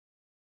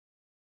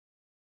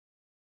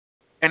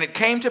And it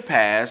came to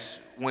pass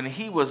when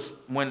he was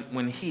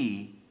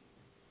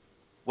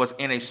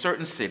in a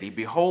certain city,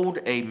 behold,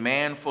 a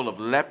man full of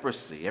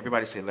leprosy,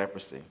 everybody say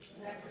leprosy,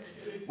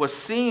 was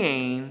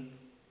seeing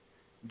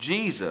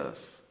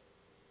Jesus,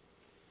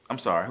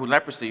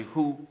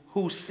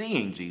 who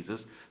seeing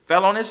Jesus,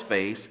 fell on his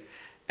face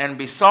and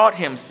besought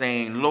him,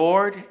 saying,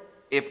 Lord,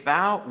 if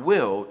thou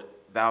wilt,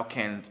 thou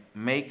canst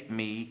make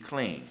me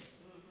clean.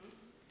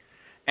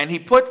 And he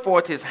put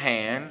forth his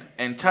hand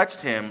and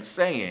touched him,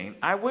 saying,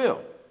 I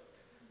will.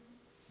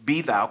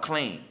 Be thou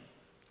clean.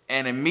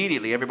 And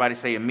immediately, everybody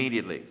say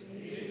immediately.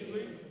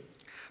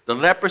 The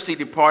leprosy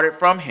departed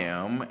from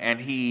him,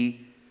 and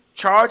he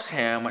charged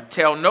him,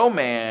 tell no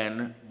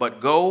man,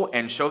 but go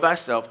and show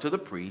thyself to the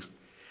priest,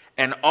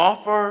 and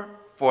offer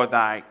for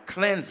thy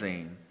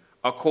cleansing,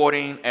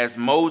 according as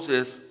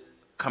Moses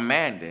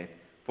commanded,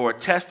 for a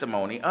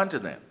testimony unto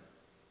them.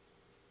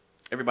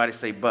 Everybody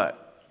say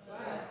but.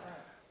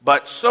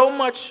 But so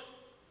much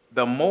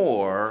the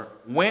more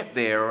went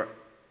there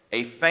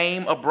a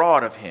fame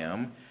abroad of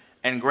him,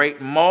 and great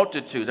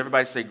multitudes,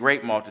 everybody say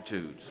great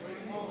multitudes,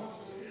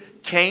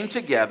 came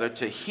together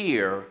to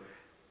hear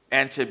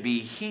and to be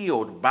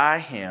healed by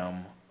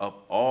him of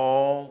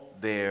all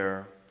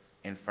their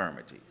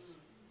infirmities.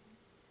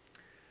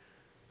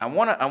 I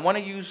want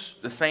to use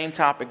the same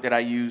topic that I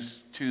used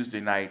Tuesday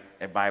night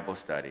at Bible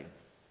study.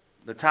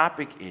 The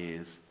topic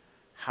is,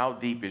 how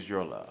deep is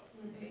your love?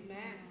 Amen.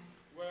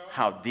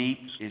 How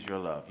deep is your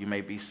love? You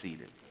may be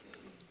seated.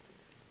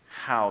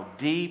 How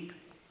deep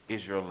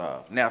is your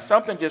love? Now,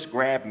 something just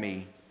grabbed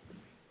me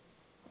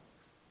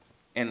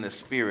in the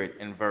spirit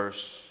in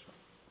verse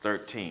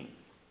 13.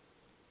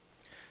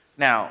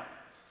 Now,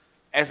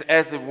 as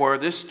it were,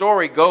 this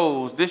story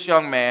goes, this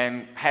young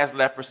man has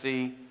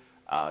leprosy.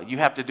 You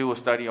have to do a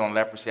study on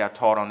leprosy. I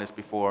taught on this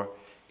before.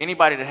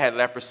 Anybody that had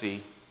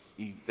leprosy,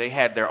 they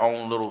had their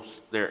own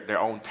their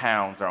own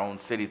towns, their own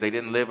cities. They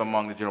didn't live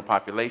among the general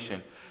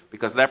population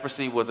because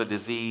leprosy was a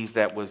disease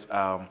that was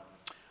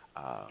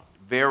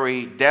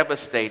very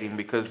devastating,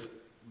 because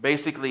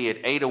basically it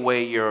ate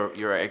away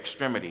your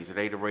extremities. It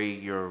ate away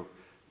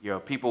your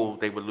people.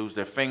 They would lose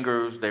their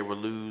fingers. They would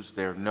lose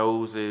their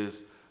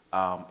noses.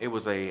 It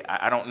was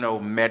I don't know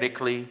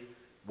medically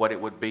what it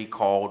would be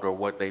called or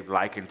what they've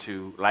likened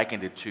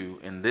it to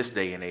in this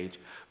day and age.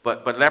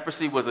 But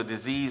leprosy was a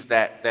disease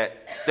that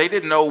they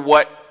didn't know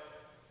what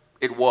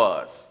it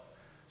was.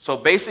 So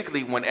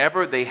basically,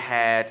 whenever they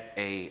had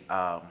any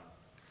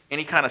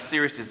kind of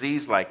serious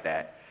disease like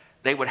that,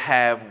 they would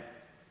have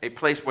a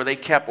place where they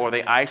kept or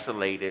they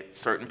isolated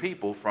certain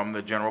people from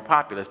the general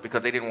populace,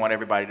 because they didn't want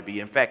everybody to be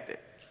infected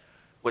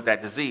with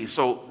that disease.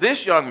 So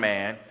this young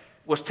man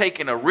was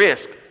taking a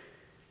risk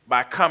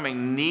by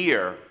coming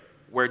near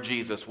where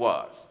Jesus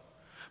was.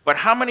 But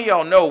how many of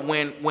y'all know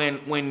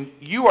when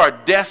you are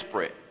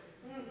desperate,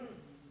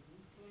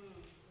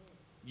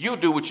 you'll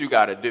do what you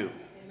got to do?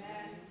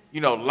 You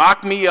know,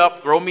 lock me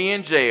up, throw me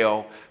in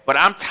jail, but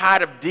I'm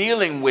tired of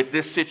dealing with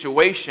this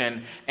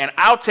situation, and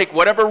I'll take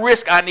whatever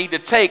risk I need to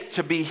take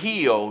to be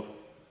healed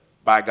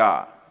by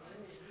God.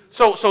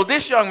 So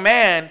this young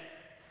man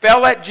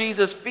fell at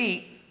Jesus'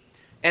 feet,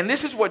 and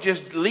this is what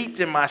just leaped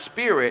in my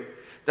spirit.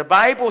 The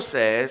Bible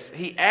says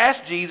he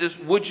asked Jesus,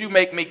 would you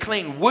make me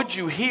clean? Would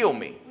you heal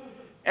me?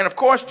 And of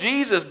course,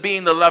 Jesus,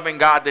 being the loving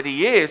God that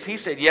he is, he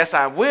said, yes,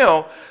 I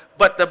will.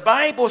 But the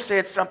Bible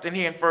said something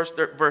here in verse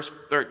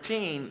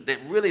 13 that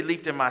really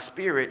leaped in my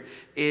spirit,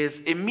 is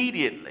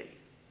immediately.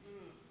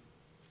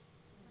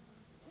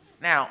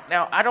 Now,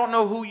 I don't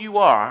know who you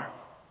are,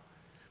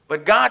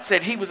 but God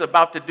said he was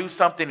about to do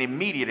something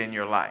immediate in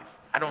your life.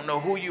 I don't know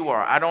who you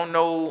are. I don't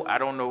know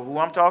who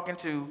I'm talking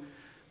to,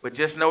 but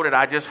just know that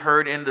I just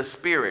heard in the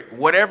spirit.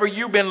 Whatever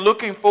you've been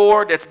looking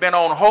for that's been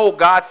on hold,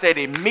 God said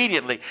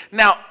immediately.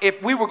 Now,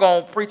 if we were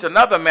going to preach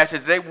another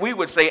message today, we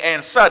would say,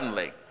 and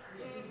suddenly.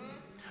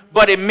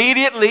 But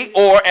immediately,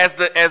 or as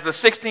the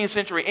 16th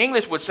century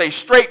English would say,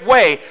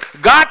 straightway,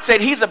 God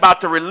said he's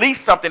about to release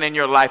something in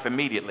your life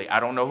immediately. I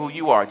don't know who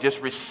you are.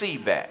 Just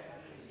receive that.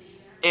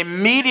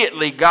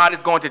 Immediately, God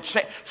is going to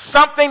change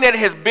something that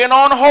has been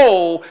on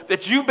hold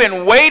that you've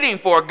been waiting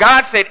for.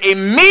 God said,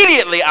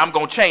 immediately, I'm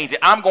going to change it.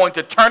 I'm going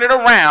to turn it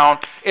around.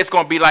 It's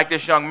going to be like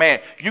this young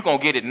man. You're going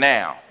to get it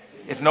now.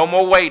 It's no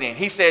more waiting.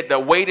 He said the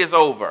wait is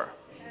over.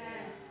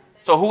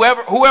 So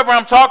whoever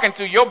I'm talking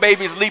to, your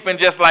baby's leaping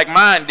just like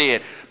mine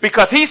did.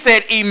 Because he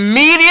said,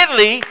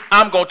 immediately,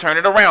 I'm going to turn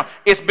it around.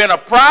 It's been a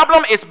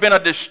problem. It's been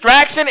a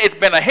distraction. It's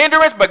been a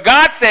hindrance. But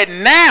God said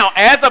now,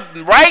 as of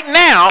right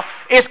now,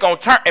 it's going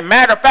to turn. As a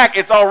matter of fact,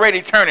 it's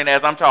already turning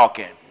as I'm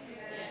talking.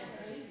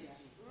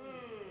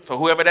 So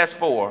whoever that's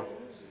for,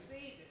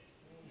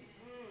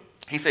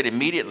 he said,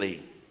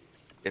 immediately,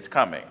 it's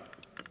coming.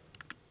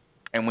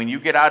 And when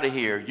you get out of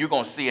here, you're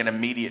going to see an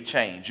immediate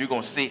change. You're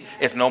going to see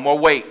it's no more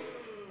wait.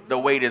 The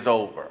wait is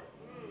over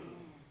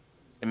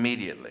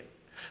immediately.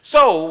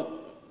 So,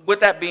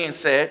 with that being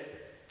said,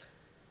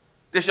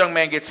 this young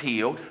man gets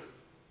healed,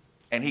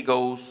 and he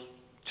goes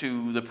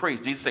to the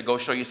priest. Jesus said, go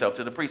show yourself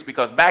to the priest.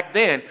 Because back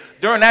then,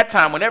 during that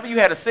time, whenever you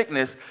had a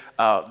sickness,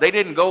 they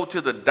didn't go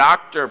to the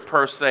doctor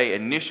per se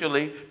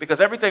initially,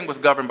 because everything was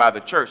governed by the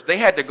church. They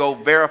had to go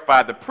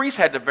verify, the priest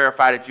had to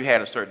verify that you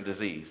had a certain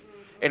disease.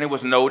 And it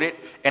was noted,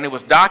 and it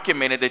was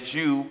documented that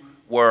you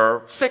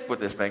were sick with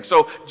this thing.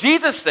 So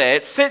Jesus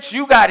said, since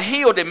you got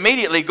healed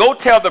immediately, go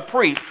tell the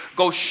priest,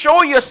 go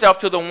show yourself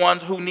to the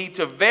ones who need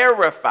to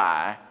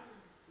verify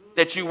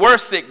that you were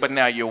sick, but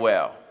now you're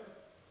well.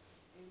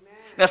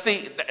 Now,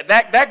 see,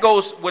 that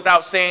goes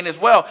without saying as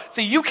well.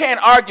 See, you can't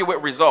argue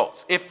with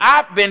results. If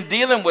I've been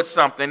dealing with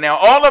something, now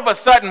all of a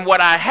sudden what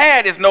I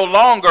had is no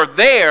longer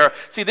there,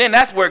 see, then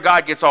that's where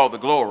God gets all the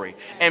glory.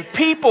 And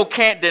people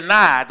can't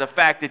deny the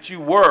fact that you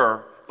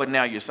were, but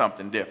now you're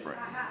something different.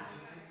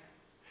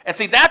 And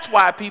see, that's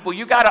why people,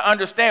 you got to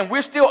understand,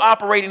 we're still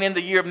operating in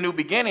the year of new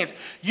beginnings.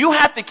 You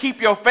have to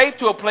keep your faith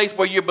to a place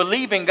where you're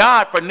believing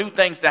God for new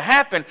things to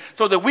happen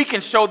so that we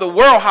can show the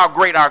world how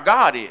great our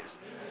God is.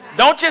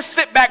 Don't just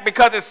sit back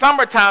because it's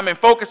summertime and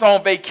focus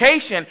on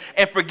vacation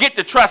and forget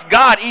to trust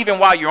God even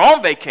while you're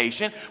on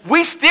vacation.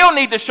 We still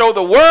need to show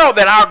the world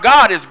that our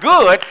God is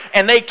good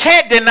and they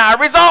can't deny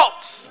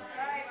results.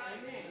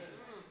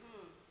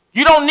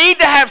 You don't need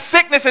to have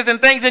sicknesses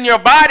and things in your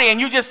body and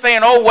you just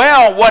saying, oh,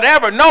 well,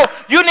 whatever. No,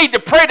 you need to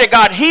pray that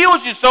God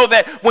heals you so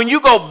that when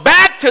you go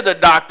back to the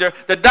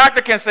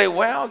doctor can say,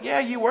 well, yeah,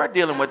 you were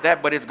dealing with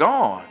that, but it's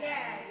gone.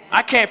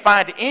 I can't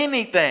find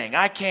anything.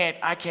 I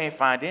can't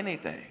find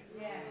anything.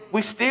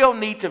 We still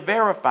need to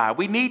verify.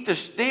 We need to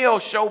still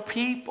show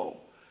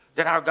people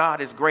that our God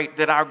is great,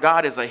 that our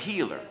God is a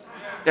healer,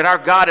 that our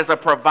God is a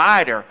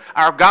provider,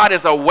 our God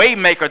is a way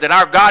maker, that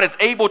our God is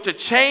able to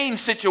change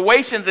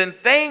situations and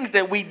things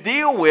that we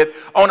deal with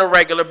on a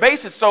regular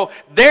basis. So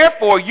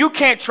therefore, you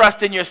can't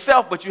trust in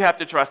yourself, but you have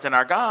to trust in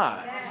our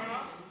God.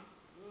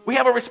 We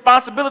have a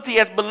responsibility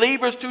as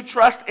believers to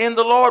trust in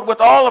the Lord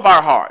with all of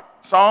our heart.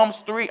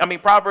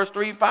 Proverbs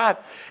 3:5.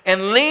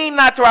 And lean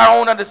not to our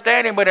own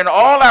understanding, but in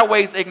all our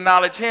ways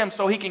acknowledge him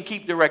so he can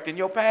keep directing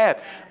your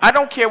path. I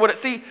don't care what it,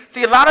 see,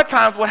 a lot of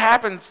times what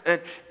happens,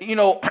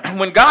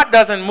 when God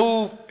doesn't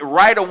move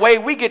right away,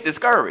 we get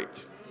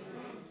discouraged.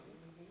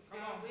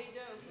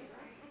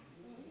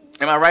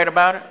 Am I right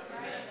about it?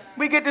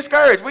 We get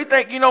discouraged. We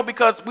think,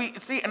 because we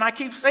see, and I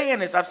keep saying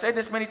this, I've said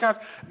this many times,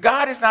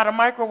 God is not a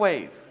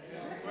microwave.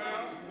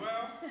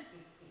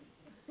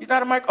 He's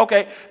not a microwave.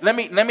 Okay, let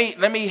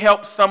me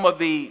help some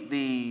of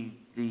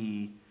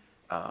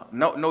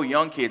no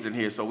young kids in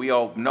here, so we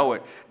all know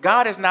it.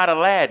 God is not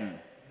Aladdin.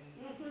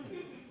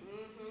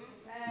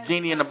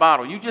 Genie in the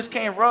bottle. You just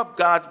can't rub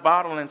God's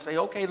bottle and say,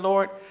 okay,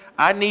 Lord,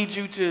 I need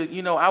you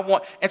to, I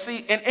want, and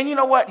see, and you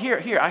know what?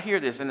 Here, I hear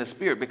this in the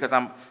spirit because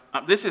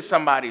this is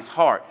somebody's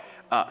heart.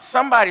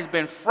 Somebody's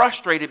been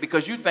frustrated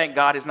because you think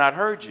God has not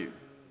heard you.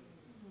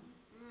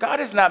 God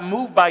is not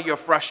moved by your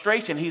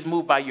frustration. He's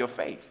moved by your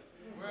faith.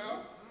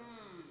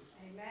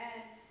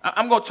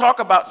 I'm going to talk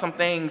about some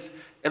things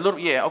a little,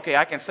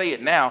 I can say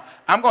it now.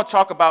 I'm going to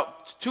talk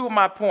about two of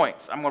my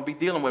points I'm going to be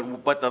dealing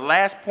with, but the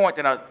last point,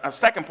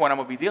 second point I'm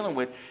going to be dealing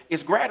with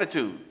is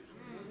gratitude.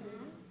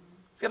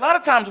 See, a lot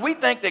of times we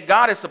think that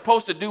God is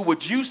supposed to do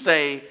what you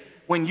say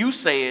when you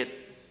say it,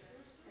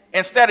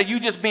 instead of you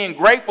just being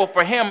grateful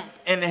for him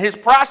and his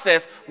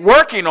process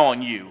working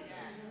on you.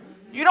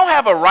 You don't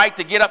have a right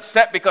to get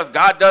upset because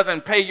God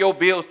doesn't pay your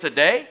bills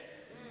today.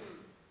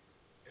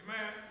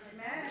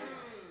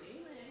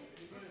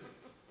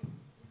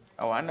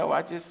 Oh, I know,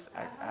 I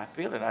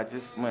feel it. I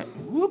just went,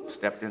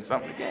 stepped in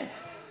something again.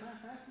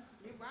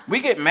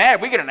 We get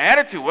mad. We get an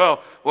attitude.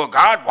 Well,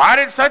 God, why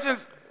did such and...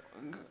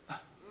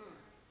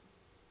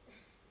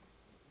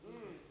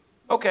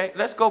 Okay,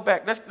 let's go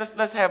back.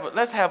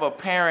 Let's have a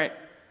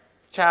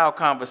parent-child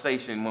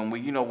conversation when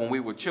we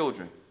were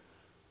children.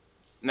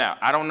 Now,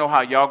 I don't know how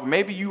y'all,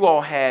 maybe you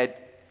all had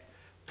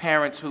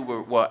parents who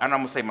were, and I'm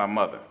going to say my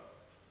mother.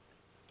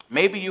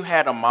 Maybe you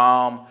had a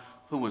mom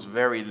who was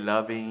very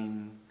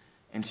loving,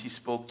 and she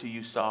spoke to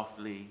you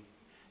softly,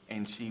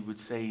 and she would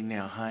say,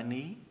 now,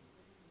 honey.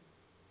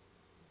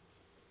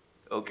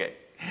 Okay.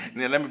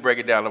 Now, let me break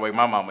it down the way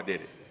my mama did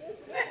it.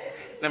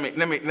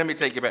 Let me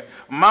take it back.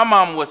 My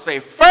mama would say,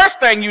 first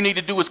thing you need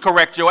to do is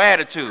correct your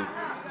attitude.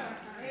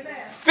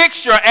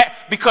 Fix your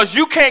because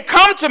you can't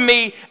come to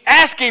me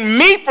asking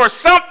me for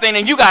something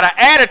and you got an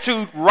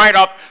attitude right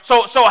off.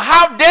 So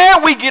how dare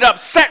we get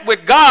upset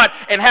with God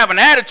and have an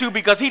attitude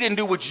because he didn't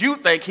do what you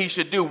think he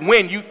should do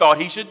when you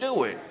thought he should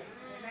do it.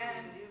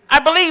 I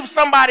believe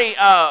somebody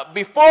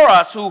before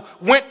us who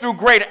went through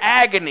great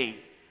agony,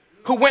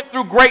 who went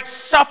through great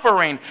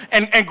suffering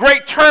and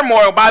great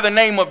turmoil by the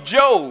name of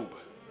Job,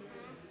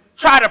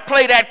 tried to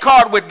play that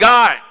card with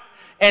God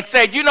and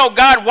said,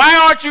 God,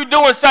 why aren't you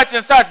doing such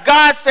and such?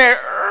 God said,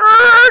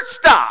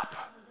 stop.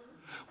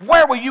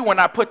 Where were you when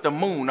I put the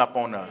moon up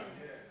on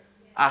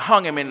I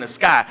hung him in the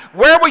sky.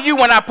 Where were you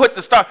when I put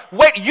the star?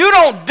 Wait, you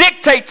don't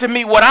dictate to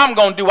me what I'm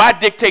going to do. I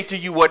dictate to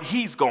you what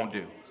he's going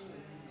to do.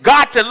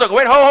 God said, look,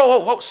 wait,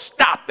 ho,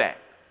 stop that.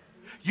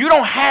 You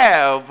don't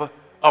have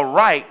a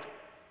right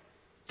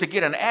to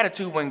get an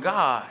attitude when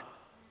God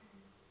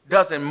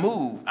doesn't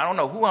move. I don't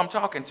know who I'm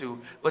talking to,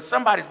 but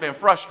somebody's been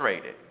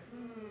frustrated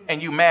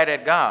and you mad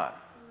at God.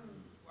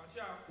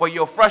 Well,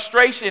 your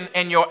frustration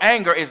and your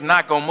anger is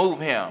not going to move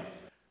him.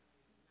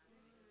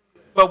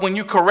 But when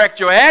you correct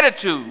your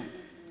attitude,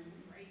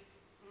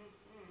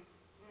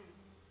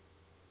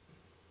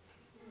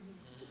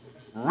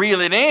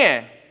 reel it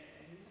in.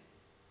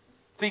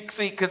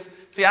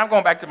 See, I'm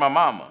going back to my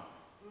mama.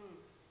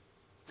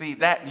 See,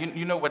 that,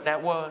 you know what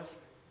that was?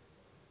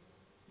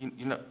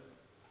 You know,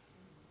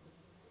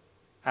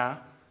 huh?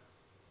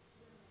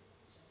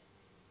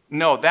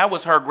 No, that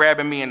was her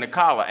grabbing me in the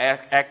collar,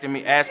 asking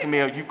me,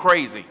 are you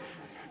crazy?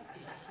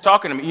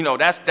 Talking to me, you know,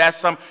 that's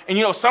some, and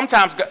you know,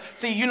 sometimes,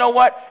 see, you know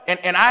what?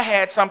 And I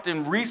had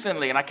something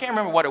recently, and I can't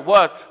remember what it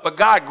was, but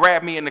God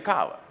grabbed me in the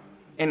collar,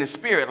 in the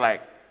spirit,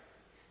 like,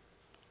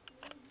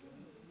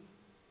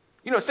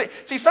 you know,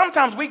 see,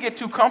 sometimes we get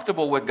too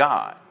comfortable with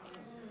God.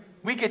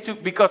 We get too,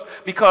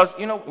 because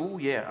you know, ooh,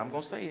 yeah, I'm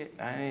going to say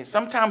it.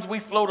 Sometimes we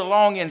float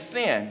along in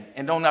sin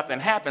and don't nothing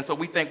happen, so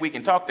we think we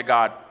can talk to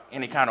God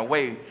any kind of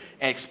way,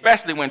 and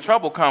especially when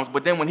trouble comes.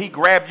 But then when he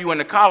grabbed you in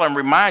the collar and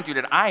remind you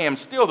that I am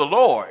still the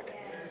Lord,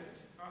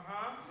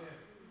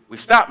 we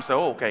stop and say,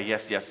 oh, okay,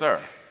 yes,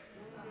 sir.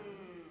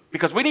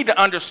 Because we need to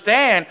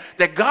understand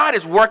that God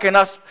is working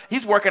us.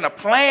 He's working a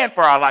plan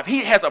for our life.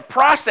 He has a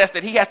process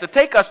that he has to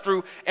take us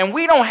through, and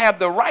we don't have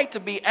the right to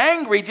be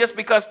angry just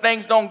because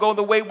things don't go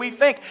the way we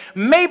think.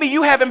 Maybe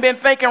you haven't been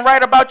thinking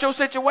right about your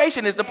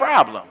situation is the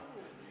problem.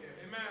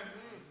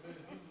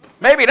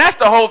 Maybe that's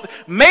the whole thing.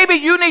 Maybe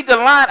you need to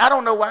line. I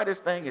don't know why this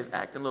thing is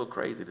acting a little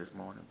crazy this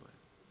morning, but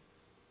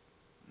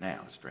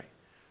now it's straight.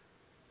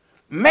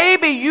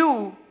 Maybe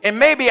you and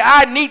maybe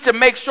I need to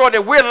make sure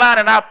that we're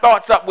lining our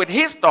thoughts up with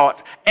his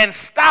thoughts and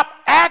stop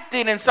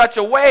acting in such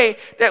a way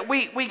that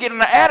we get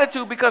in an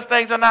attitude because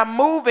things are not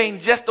moving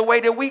just the way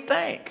that we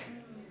think.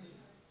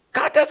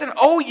 God doesn't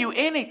owe you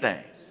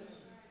anything,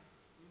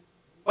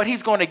 but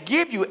he's going to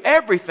give you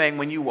everything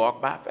when you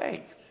walk by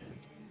faith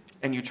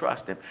and you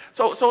trust him.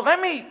 So let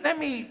me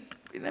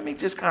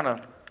just kind of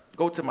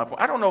go to my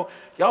point. I don't know,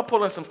 y'all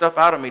pulling some stuff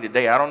out of me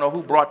today. I don't know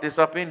who brought this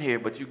up in here,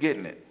 but you're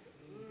getting it.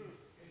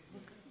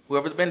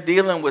 Whoever's been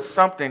dealing with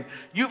something,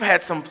 you've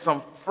had some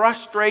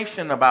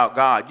frustration about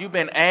God. You've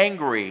been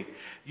angry.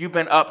 You've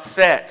been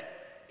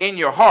upset in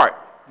your heart.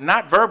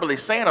 Not verbally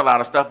saying a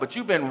lot of stuff, but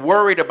you've been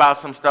worried about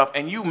some stuff,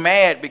 and you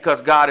mad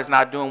because God is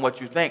not doing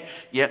what you think.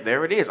 Yeah,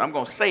 there it is. I'm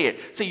going to say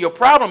it. See, your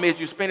problem is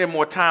you're spending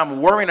more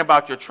time worrying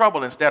about your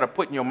trouble instead of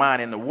putting your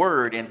mind in the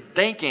Word and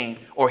thinking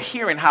or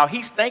hearing how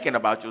he's thinking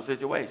about your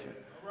situation.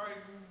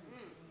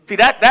 See,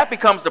 that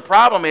becomes the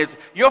problem is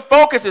your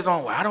focus is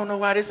on, well, I don't know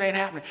why this ain't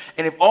happening.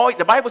 And if all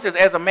the Bible says,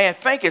 as a man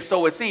thinketh,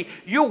 so is he.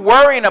 You're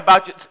worrying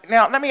about your.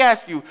 Now, let me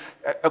ask you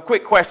a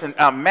quick question.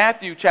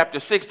 Matthew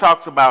chapter 6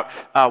 talks about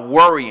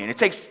worrying. It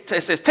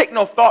says, take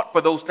no thought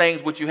for those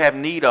things which you have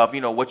need of, you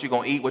know, what you're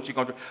going to eat, what you're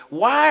going to do.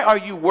 Why are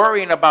you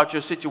worrying about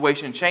your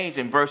situation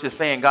changing versus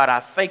saying, God,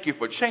 I thank you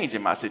for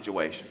changing my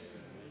situation?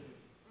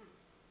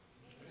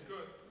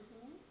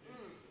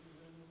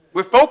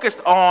 We're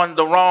focused on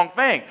the wrong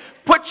thing.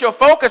 Put your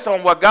focus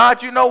on what,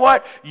 God, you know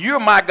what? You're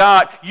my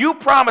God. You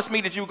promised me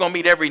that you're going to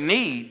meet every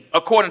need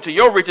according to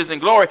your riches and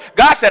glory.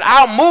 God said,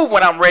 I'll move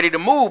when I'm ready to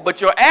move,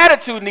 but your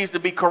attitude needs to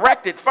be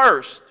corrected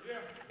first,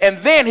 and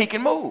then he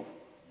can move.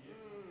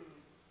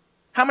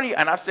 How many,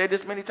 and I've said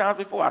this many times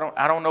before,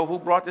 I don't know who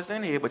brought this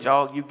in here, but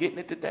y'all, you getting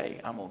it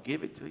today. I'm going to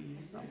give it to you.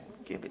 I'm going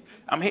to give it.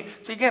 I'm here.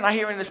 See, again, I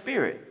hear in the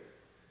spirit.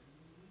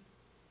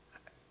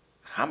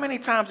 How many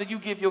times do you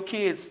give your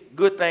kids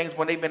good things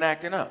when they've been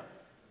acting up?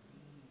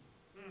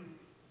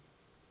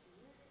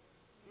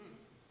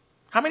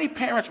 How many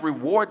parents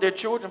reward their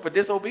children for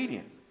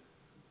disobedience?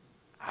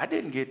 I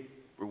didn't get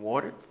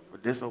rewarded for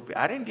disobedience.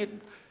 I didn't get.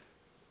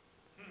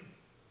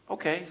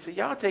 Okay, see,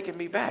 y'all taking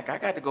me back. I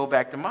got to go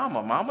back to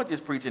Mama. Mama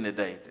just preaching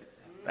today.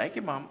 Thank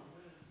you, Mama.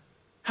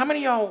 How many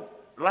of y'all,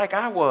 like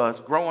I was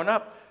growing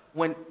up,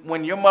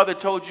 when your mother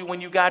told you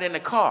when you got in the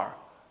car,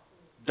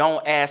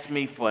 don't ask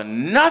me for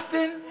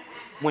nothing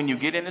when you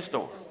get in the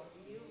store.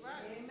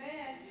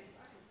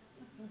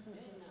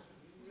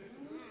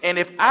 And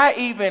if I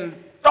even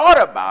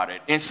thought about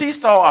it and she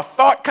saw a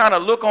thought kind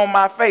of look on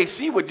my face,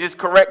 she would just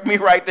correct me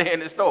right there in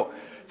the store.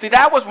 See,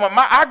 that was when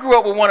I grew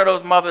up with one of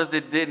those mothers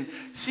that didn't.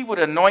 She would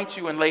anoint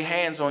you and lay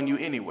hands on you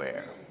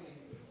anywhere.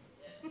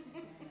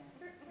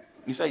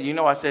 You say, you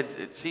know, I said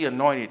she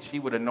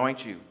would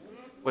anoint you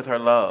with her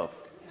love.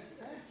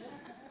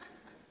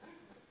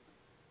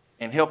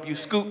 And help you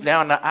scoot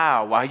down the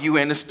aisle while you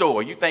in the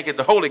store. You think it's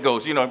the Holy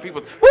Ghost, you know, and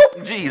people,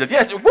 whoop, Jesus,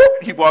 yes, whoop,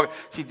 you walk.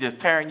 She's just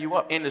tearing you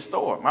up in the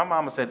store. My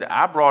mama said that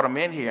I brought them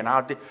in here,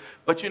 and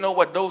but you know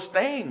what? Those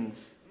things,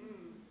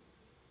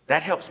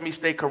 that helps me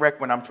stay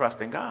correct when I'm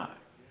trusting God.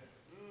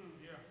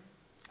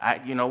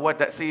 You know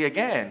what? See,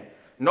 again,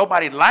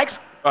 nobody likes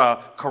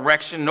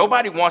correction.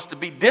 Nobody wants to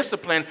be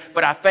disciplined,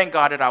 but I thank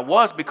God that I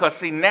was, because,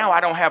 see, now I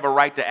don't have a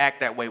right to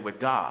act that way with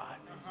God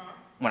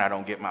when I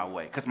don't get my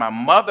way. Because my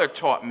mother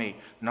taught me,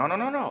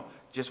 no,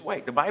 just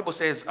wait. The Bible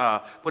says,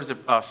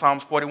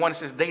 Psalms 41, it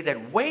says, they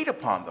that wait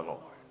upon the Lord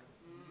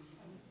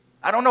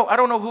I don't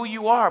know who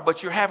you are,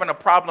 but you're having a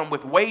problem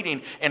with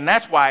waiting, and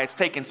that's why it's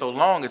taking so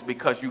long, is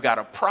because you got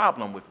a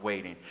problem with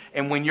waiting.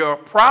 And when your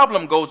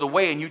problem goes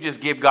away and you just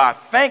give God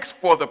thanks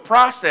for the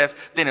process,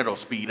 then it'll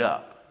speed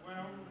up.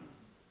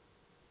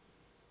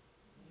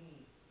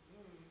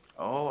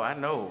 Oh, I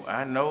know.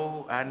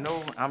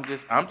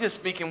 I'm just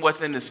speaking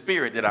what's in the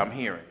spirit that I'm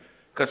hearing.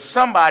 Because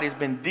somebody's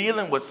been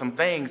dealing with some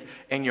things,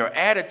 and your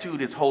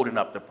attitude is holding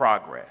up the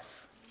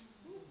progress.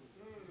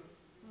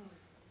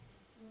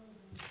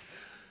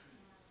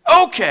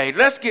 Okay,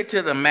 let's get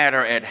to the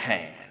matter at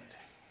hand.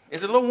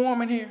 Is it a little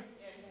warm in here?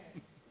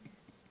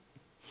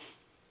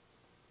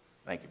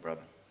 Thank you,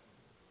 brother.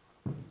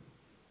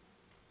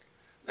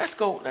 Let's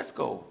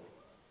go.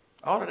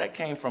 All of that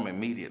came from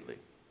immediately.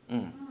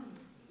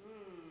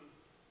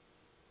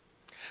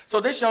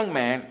 So this young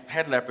man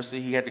had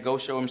leprosy. He had to go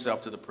show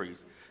himself to the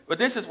priest. But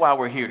this is why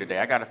we're here today.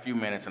 I got a few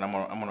minutes, and I'm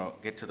gonna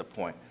get to the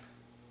point.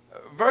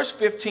 Verse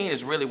 15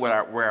 is really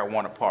where I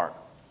want to park.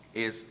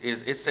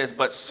 It says,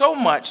 but so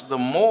much the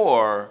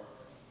more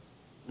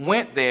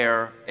went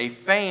there a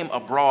fame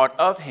abroad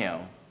of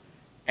him,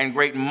 and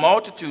great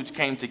multitudes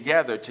came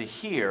together to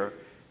hear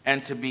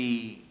and to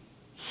be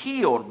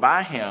healed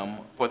by him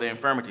for their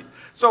infirmities.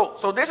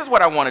 So this is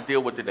what I want to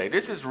deal with today.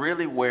 This is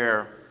really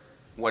where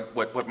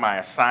what my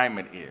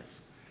assignment is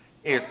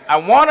I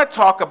want to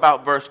talk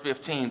about verse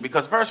 15,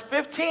 because verse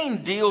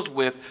 15 deals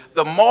with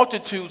the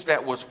multitudes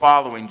that was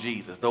following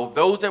Jesus,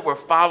 those that were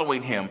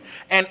following him.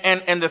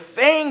 And the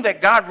thing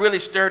that God really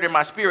stirred in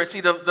my spirit,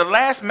 see, the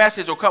last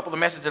message or couple of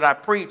messages that I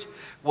preached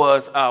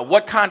was,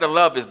 what kind of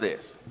love is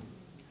this?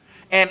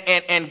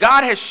 And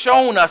God has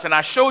shown us, and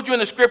I showed you in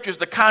the scriptures,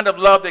 the kind of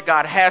love that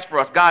God has for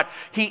us. God,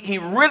 he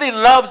really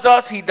loves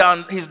us. He's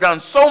done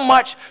so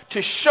much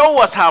to show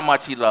us how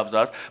much he loves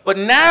us. But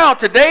now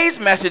today's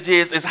message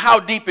is how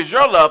deep is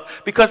your love?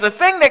 Because the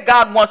thing that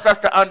God wants us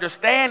to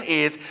understand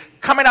is,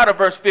 coming out of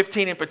verse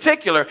 15 in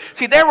particular,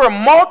 see, there were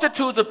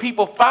multitudes of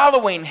people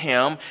following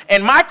him.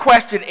 And my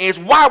question is,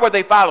 why were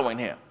they following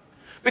him?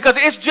 Because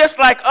it's just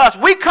like us.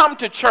 We come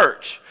to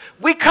church.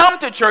 We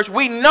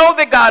know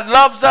that God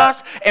loves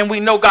us, and we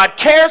know God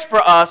cares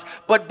for us,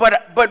 but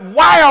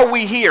why are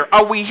we here?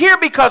 Are we here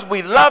because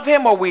we love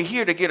him, or are we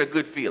here to get a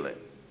good feeling?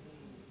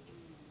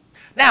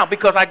 Now,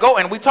 because I go,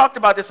 and we talked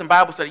about this in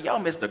Bible study. Y'all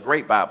missed a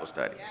great Bible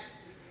study.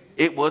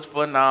 It was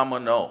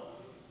phenomenal.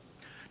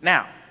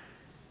 Now,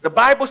 the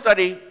Bible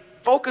study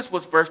focus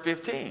was verse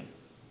 15.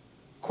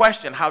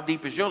 Question, how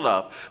deep is your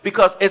love?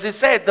 Because as it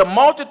said, the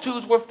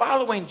multitudes were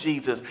following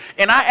Jesus.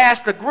 And I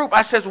asked the group,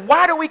 I said,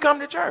 why do we come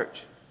to church?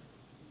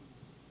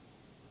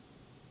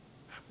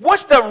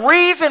 What's the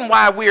reason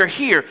why we're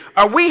here?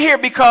 Are we here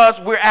because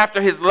we're after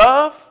his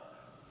love?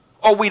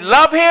 Or we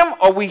love him?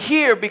 Or we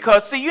here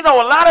because, see, you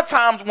know, a lot of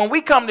times when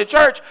we come to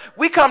church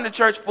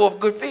for a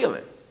good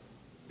feeling.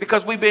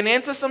 Because we've been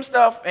into some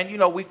stuff and, you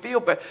know, we feel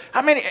better.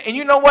 And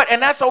you know what?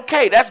 And that's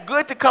okay. That's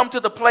good to come to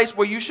the place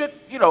where you should,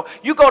 you know,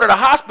 you go to the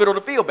hospital to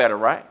feel better,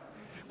 right?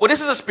 Well,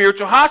 this is a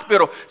spiritual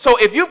hospital. So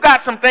if you've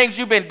got some things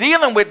you've been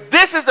dealing with,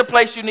 this is the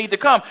place you need to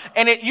come.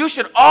 And you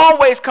should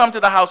always come to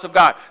the house of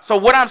God. So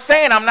what I'm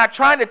saying, I'm not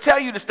trying to tell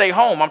you to stay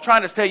home. I'm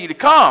trying to tell you to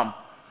come.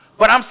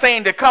 But I'm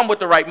saying to come with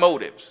the right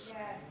motives.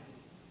 Yes.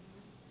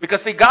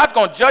 Because, see, God's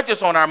going to judge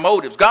us on our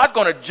motives. God's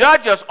going to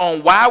judge us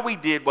on why we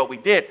did what we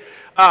did.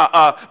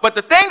 But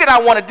the thing that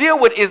I want to deal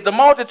with is the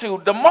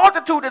multitude. The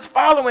multitude that's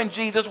following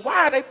Jesus,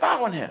 why are they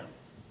following him?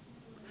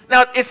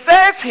 Now, it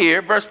says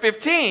here, verse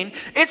 15,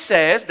 it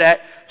says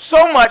that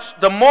so much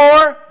the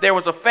more there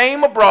was a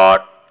fame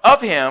abroad of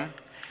him,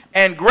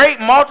 and great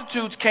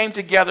multitudes came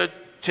together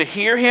to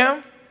hear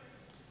him,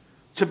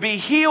 to be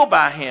healed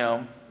by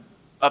him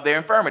of their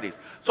infirmities.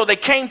 So they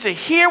came to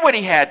hear what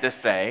he had to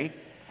say,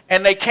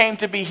 and they came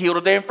to be healed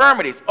of their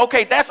infirmities.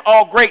 Okay, that's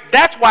all great.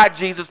 That's why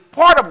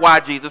part of why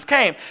Jesus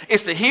came,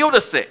 is to heal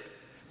the sick,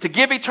 to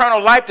give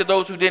eternal life to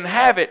those who didn't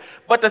have it.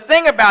 But the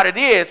thing about it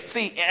is,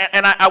 see,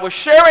 and I was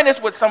sharing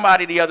this with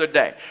somebody the other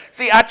day.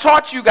 See, I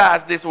taught you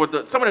guys this, or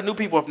some of the new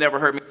people have never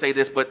heard me say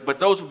this, but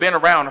those who've been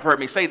around have heard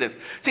me say this.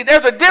 See,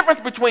 there's a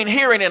difference between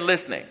hearing and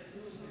listening.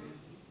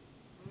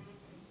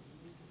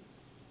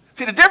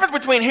 See, the difference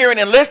between hearing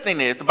and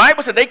listening is, the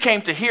Bible said they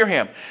came to hear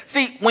him.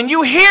 See, when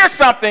you hear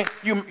something,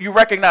 you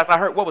recognize, I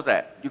heard, what was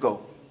that? You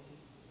go.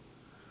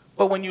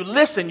 But when you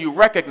listen, you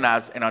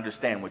recognize and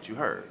understand what you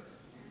heard.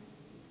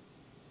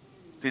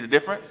 See the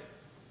difference?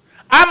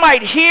 I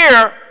might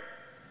hear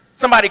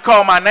somebody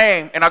call my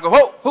name, and I go,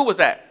 oh, who was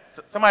that?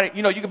 Somebody,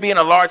 you know, you could be in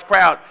a large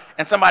crowd,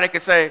 and somebody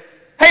could say,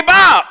 hey,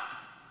 Bob.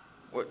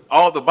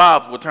 All the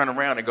Bobs will turn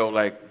around and go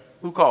like,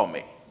 who called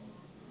me?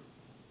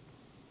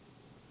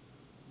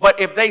 But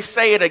if they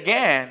say it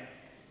again,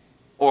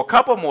 or a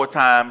couple more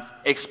times,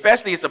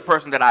 especially if it's a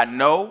person that I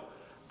know,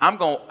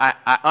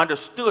 I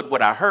understood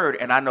what I heard,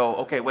 and I know,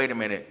 okay, wait a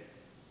minute.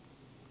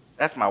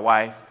 That's my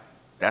wife.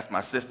 That's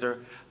my sister.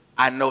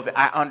 I know that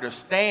I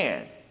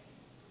understand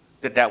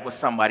that was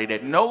somebody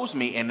that knows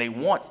me, and they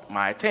want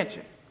my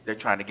attention. They're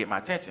trying to get my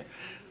attention.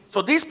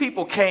 So these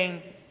people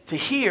came to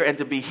hear and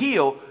to be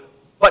healed,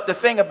 But the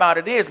thing about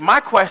it is, my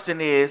question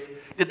is,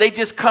 did they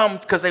just come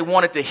because they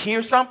wanted to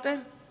hear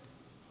something?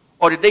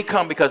 Or did they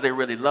come because they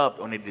really loved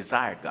or they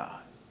desired God?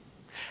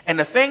 And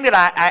the thing that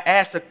I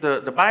asked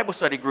the Bible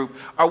study group,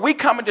 are we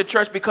coming to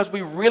church because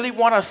we really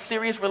want a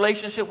serious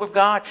relationship with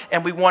God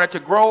and we want it to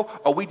grow?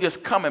 Or are we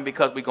just coming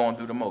because we're going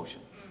through the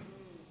motions?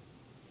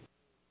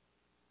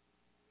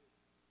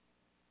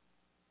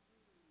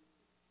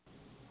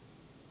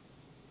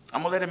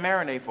 I'm going to let it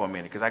marinate for a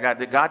minute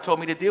because God told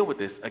me to deal with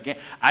this. Again,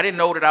 I didn't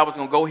know that I was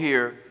going to go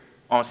here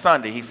on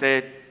Sunday. He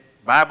said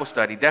Bible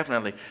study,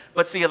 definitely.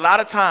 But see, a lot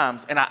of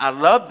times, and I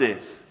love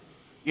this,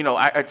 you know,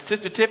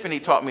 Sister Tiffany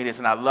taught me this,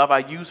 and I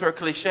use her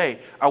cliche.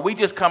 Are we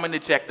just coming to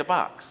check the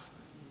box?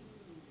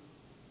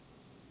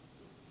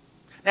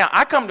 Now,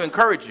 I come to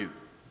encourage you.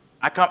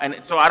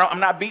 I'm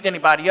not beating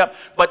anybody up.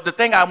 But the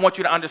thing I want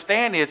you to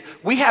understand is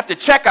we have to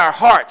check our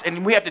hearts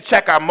and we have to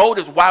check our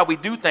motives why we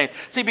do things.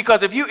 See, because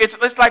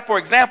it's like, for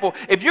example,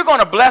 if you're going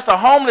to bless a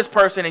homeless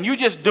person and you're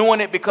just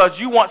doing it because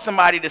you want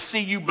somebody to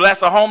see you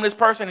bless a homeless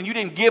person and you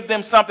didn't give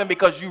them something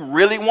because you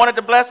really wanted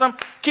to bless them,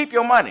 keep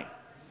your money.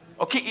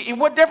 Okay,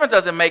 what difference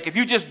does it make if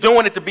you're just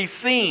doing it to be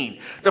seen?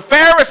 The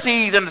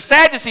Pharisees and the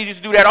Sadducees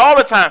used to do that all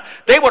the time.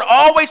 They would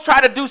always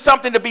try to do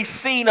something to be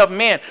seen of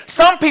men.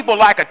 Some people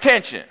like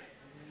attention.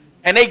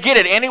 And they get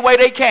it any way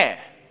they can.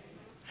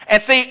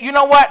 And see, you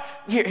know what?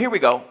 Here we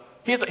go.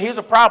 Here's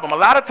a problem. A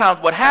lot of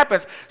times what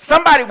happens,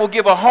 somebody will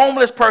give a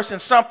homeless person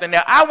something.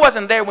 Now, I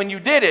wasn't there when you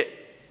did it,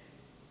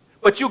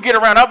 but you get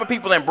around other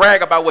people and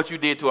brag about what you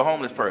did to a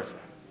homeless person.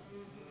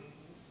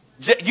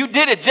 You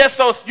did it just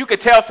so you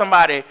could tell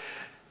somebody,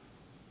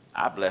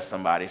 I blessed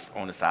somebody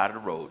on the side of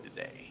the road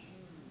today.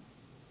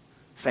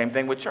 Same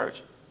thing with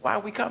church. Why are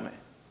we coming?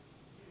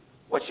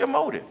 What's your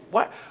motive?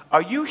 What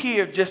are you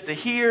here just to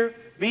hear,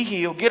 be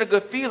healed, get a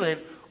good feeling,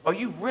 or are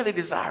you really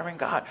desiring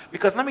God?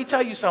 Because let me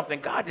tell you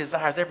something, God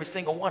desires every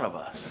single one of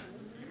us.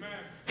 Amen.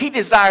 He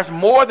desires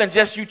more than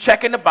just you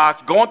checking the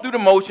box, going through the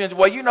motions.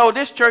 Well, you know,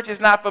 this church is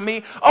not for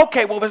me.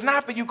 Okay, well, if it's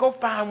not for you, go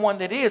find one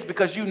that is,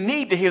 because you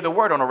need to hear the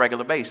word on a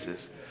regular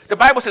basis. The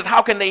Bible says,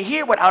 how can they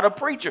hear without a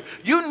preacher?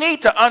 You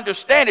need to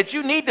understand it.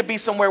 You need to be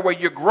somewhere where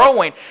you're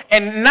growing,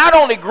 and not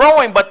only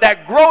growing, but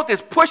that growth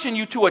is pushing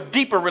you to a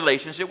deeper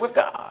relationship with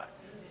God.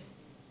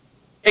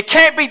 It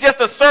can't be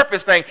just a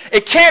surface thing.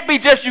 It can't be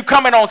just you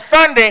coming on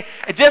Sunday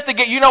and just to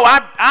get, you know,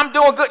 I'm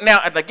doing good. Now,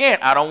 again,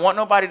 I don't want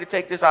nobody to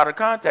take this out of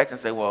context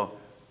and say, well,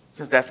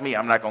 since that's me,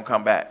 I'm not going to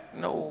come back.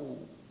 No,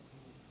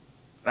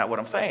 not what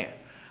I'm saying.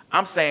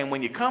 I'm saying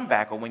when you come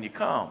back or when you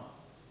come,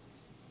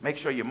 make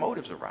sure your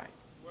motives are right.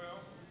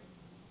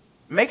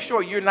 Make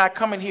sure you're not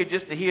coming here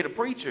just to hear the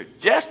preacher,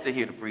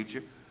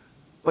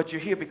 but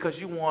you're here because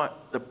you want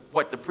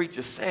what the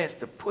preacher says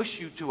to push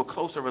you to a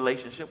closer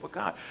relationship with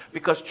God.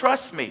 Because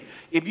trust me,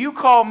 if you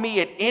call me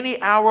at any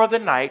hour of the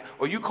night,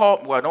 or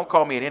don't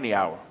call me at any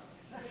hour.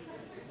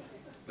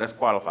 Let's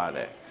qualify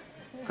that.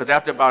 Because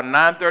after about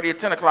 9:30 or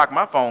 10 o'clock,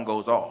 my phone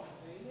goes off.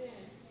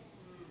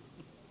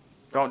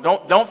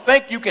 Don't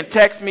think you can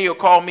text me or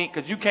call me,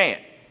 because you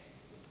can't.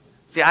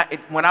 See,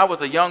 when I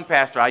was a young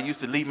pastor, I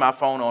used to leave my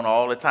phone on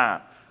all the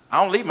time.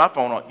 I don't leave my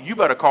phone on. You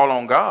better call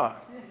on God.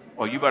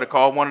 Or you better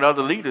call one of the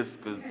other leaders,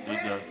 because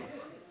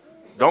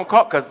don't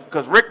call,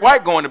 because Rick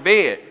White going to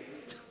bed.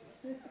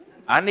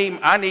 I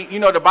need, you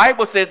know, the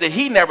Bible says that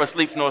he never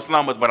sleeps nor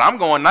slumbers, but I'm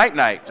going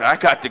night-night, so I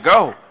got to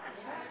go.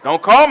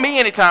 Don't call me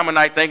any time of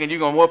night thinking you're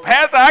going, well,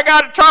 Pastor, I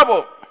got in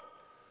trouble.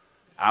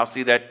 I'll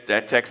see that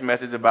text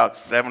message about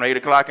 7 or 8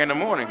 o'clock in the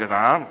morning, because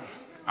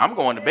I'm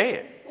going to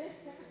bed.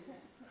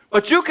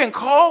 But you can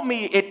call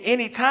me at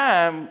any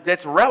time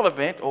that's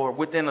relevant or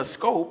within a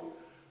scope.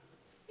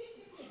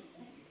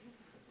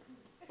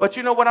 But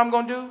you know what I'm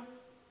going to do?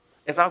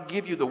 Is I'll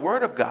give you the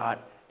word of God,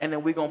 and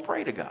then we're going to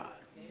pray to God.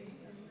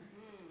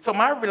 So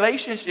my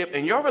relationship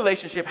and your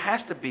relationship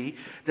has to be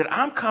that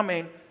I'm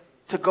coming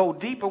to go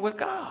deeper with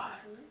God.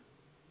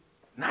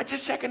 Not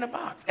just checking the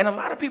box. And a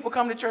lot of people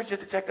come to church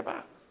just to check the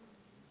box.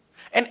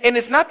 And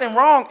it's nothing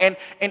wrong. And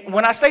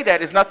when I say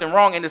that, it's nothing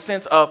wrong in the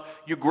sense of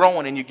you're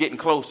growing and you're getting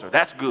closer.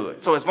 That's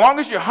good. So as long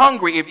as you're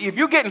hungry, if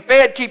you're getting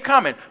fed, keep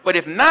coming. But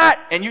if not,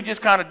 and you're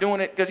just kind of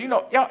doing it, because, you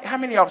know, how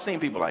many of y'all have seen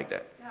people like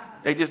that?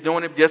 They just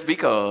doing it just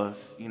because,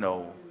 you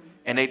know,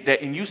 and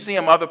and you see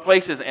them other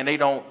places and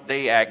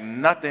they act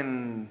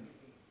nothing.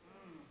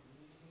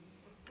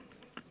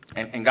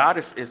 And God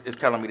is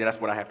telling me that's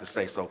what I have to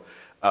say. So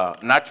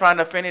not trying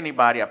to offend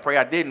anybody. I pray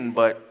I didn't,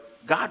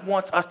 but God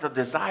wants us to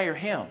desire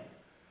him.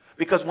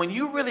 Because when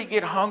you really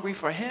get hungry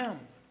for him,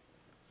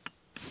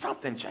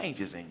 something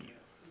changes in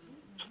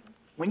you.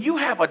 When you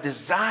have a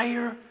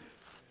desire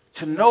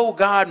to know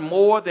God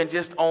more than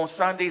just on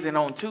Sundays and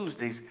on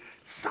Tuesdays,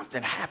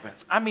 something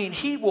happens. I mean,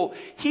 he will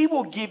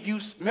give you,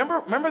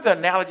 remember the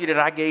analogy that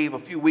I gave a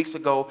few weeks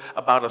ago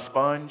about a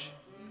sponge?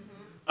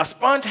 A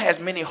sponge has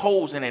many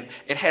holes in it.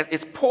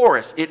 It's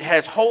porous. It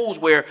has holes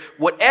where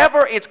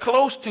whatever it's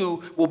close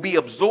to will be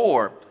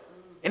absorbed.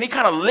 any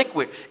kind of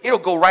liquid, it'll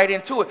go right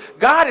into it.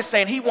 God is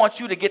saying he wants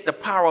you to get the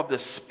power of the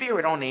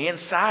Spirit on the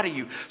inside of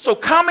you. So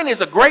coming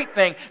is a great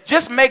thing.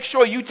 Just make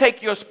sure you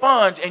take your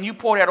sponge and you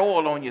pour that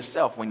oil on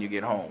yourself when you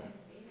get home,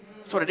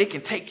 so that it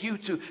can take you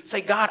to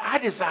say, God, I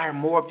desire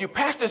more of you.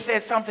 Pastor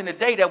said something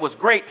today that was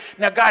great.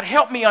 Now, God,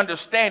 help me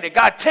understand it.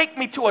 God, take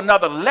me to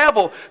another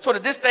level so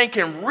that this thing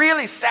can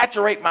really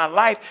saturate my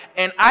life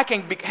and I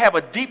can have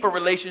a deeper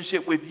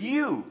relationship with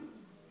you.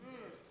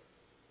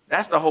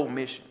 That's the whole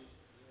mission.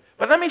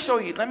 But let me show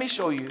you.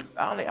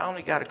 I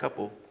only got a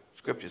couple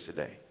scriptures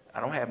today. I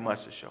don't have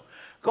much to show.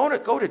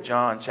 Go to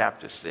John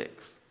chapter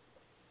 6.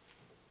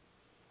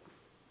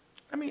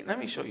 Let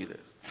me show you this.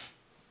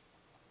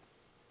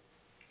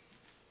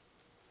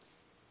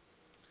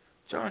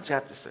 John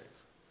chapter 6.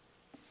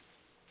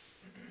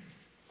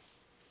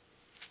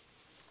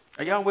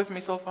 Are y'all with me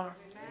so far?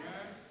 Amen.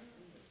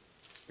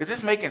 Is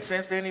this making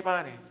sense to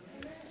anybody?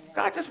 Amen.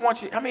 God just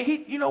wants you. I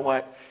mean, you know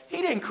what?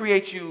 He didn't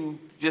create you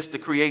just to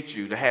create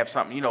you, to have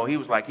something. You know, he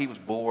was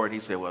bored.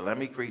 He said, well, let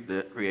me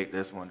create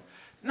this one.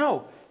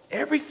 No,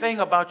 everything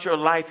about your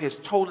life has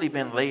totally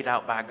been laid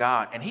out by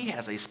God, and he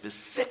has a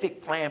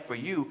specific plan for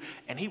you,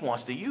 and he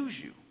wants to use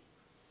you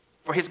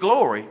for his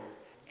glory.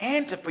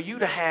 And for you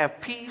to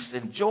have peace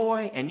and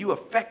joy, and you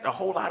affect a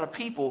whole lot of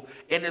people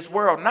in this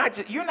world.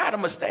 You're not a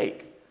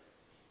mistake.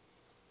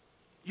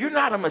 You're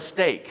not a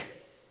mistake.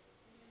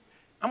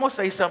 I'm going to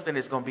say something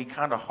that's going to be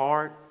kind of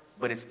hard,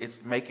 but it's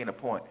making a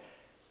point.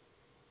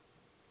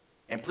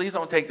 And please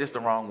don't take this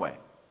the wrong way.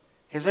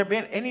 Has there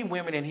been any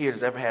women in here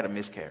that's ever had a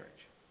miscarriage?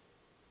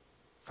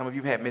 Some of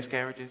you have had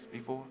miscarriages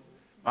before?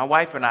 My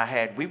wife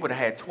and we would have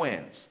had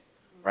twins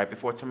right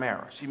before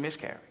Tamara. She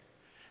miscarried.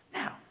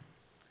 Now,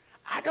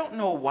 I don't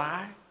know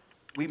why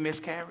we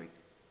miscarried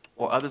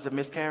or others have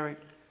miscarried,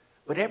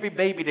 but every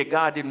baby that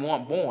God didn't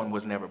want born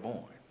was never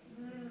born.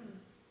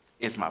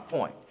 Is my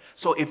point.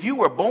 So if you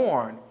were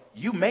born,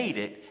 you made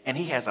it, and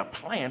he has a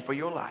plan for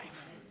your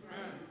life.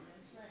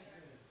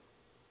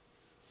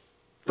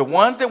 The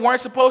ones that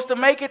weren't supposed to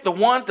make it, the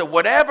ones that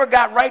whatever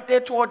got right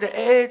there toward the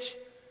edge,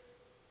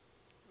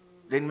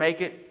 didn't make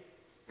it,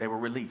 they were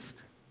released.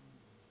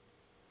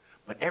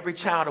 But every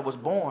child that was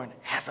born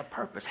has a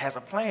purpose, has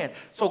a plan.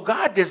 So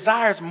God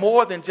desires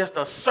more than just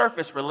a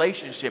surface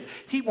relationship.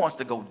 He wants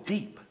to go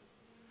deep.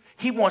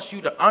 He wants you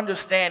to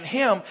understand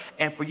him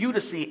and for you to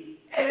see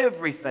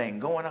everything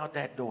going out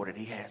that door that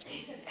he has.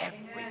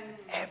 Everything.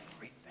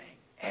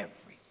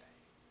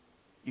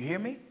 You hear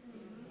me?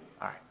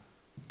 All right.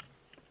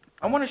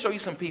 I want to show you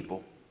some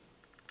people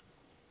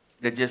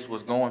that just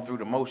was going through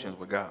the motions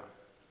with God.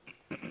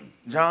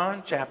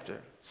 John chapter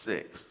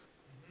 6.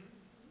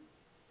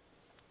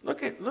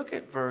 Look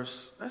at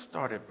verse, let's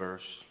start at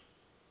verse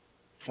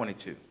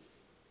 22.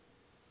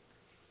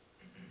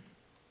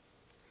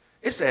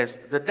 It says,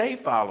 the day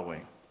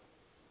following.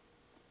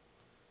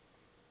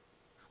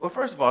 Well,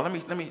 first of all,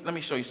 let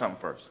me show you something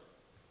first.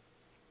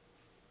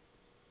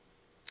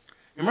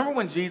 Remember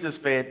when Jesus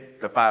fed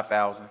the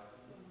 5,000?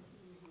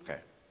 Okay.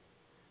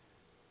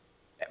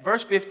 At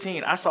verse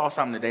 15, I saw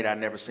something today that I'd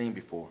never seen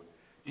before.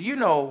 Do you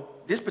know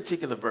this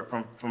particular verse,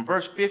 from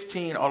verse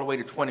 15 all the way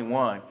to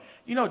 21,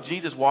 you know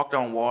Jesus walked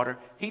on water.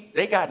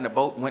 They got in the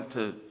boat and went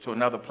to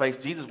another place.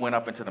 Jesus went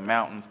up into the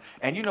mountains.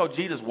 And you know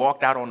Jesus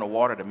walked out on the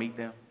water to meet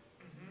them?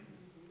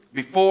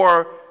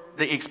 Before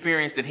the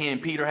experience that he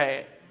and Peter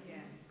had? Yeah.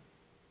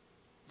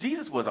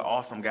 Jesus was an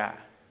awesome guy.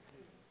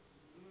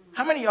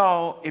 How many of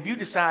y'all, if you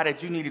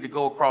decided you needed to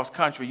go across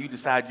country, you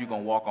decided you're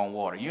going to walk on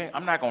water?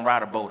 I'm not going to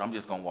ride a boat. I'm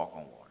just going to walk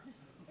on water.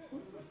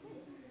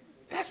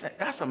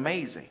 That's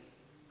amazing.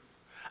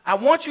 I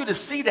want you to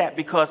see that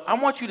because I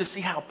want you to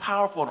see how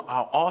powerful and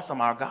how awesome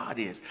our God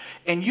is.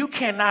 And you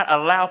cannot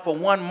allow for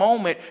one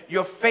moment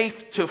your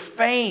faith to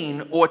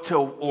feign or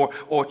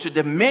to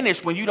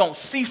diminish when you don't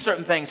see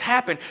certain things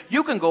happen.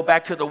 You can go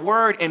back to the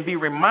Word and be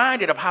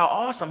reminded of how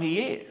awesome he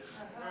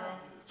is.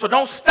 So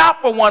don't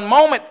stop for one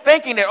moment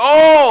thinking that,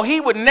 oh, he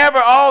would never,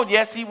 oh,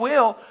 yes, he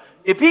will.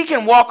 If he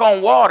can walk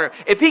on water,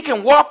 if he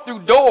can walk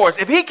through doors,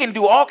 if he can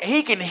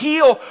he can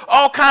heal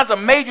all kinds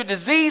of major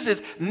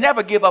diseases,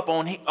 never give up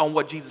on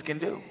what Jesus can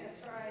do.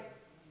 That's right.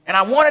 And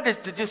I wanted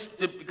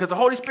because the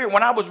Holy Spirit,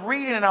 when I was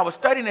reading and I was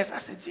studying this, I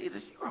said,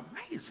 Jesus, you're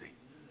amazing.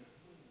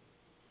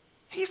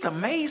 He's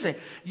amazing.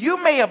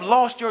 You may have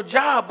lost your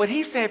job, but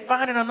he said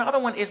finding another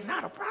one is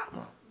not a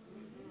problem.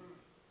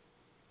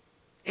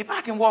 If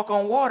I can walk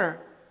on water,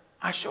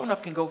 I sure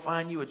enough can go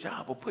find you a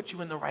job or put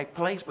you in the right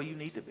place where you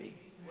need to be.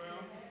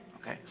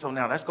 Okay, so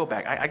now let's go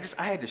back.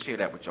 I had to share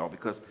that with y'all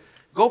because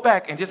go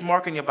back and just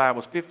mark in your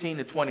Bibles 15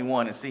 to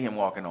 21 and see him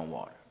walking on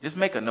water. Just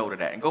make a note of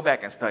that and go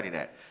back and study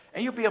that.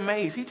 And you'll be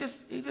amazed. He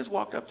just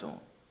walked up to him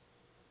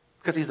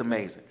because he's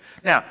amazing.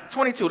 Now,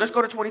 22, let's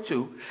go to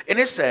 22. And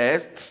it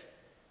says,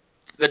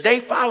 the day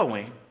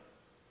following,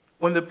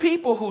 when the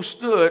people who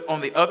stood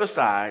on the other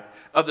side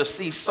of the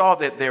sea saw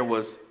that there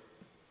was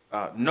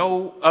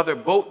no other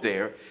boat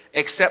there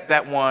except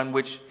that one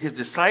which his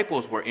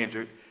disciples were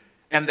entered,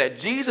 and that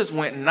Jesus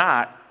went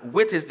not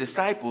with his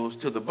disciples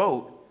to the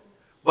boat,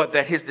 but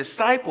that his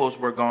disciples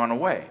were gone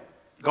away.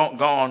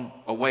 gone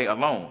away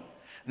alone.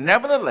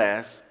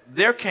 Nevertheless,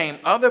 there came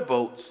other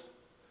boats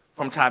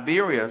from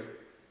Tiberias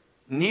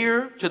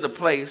near to the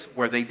place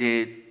where they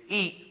did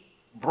eat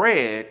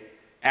bread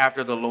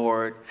after the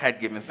Lord had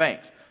given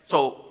thanks.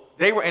 So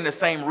they were in the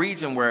same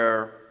region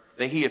where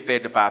he had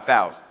fed the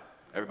 5,000.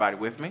 Everybody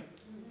with me?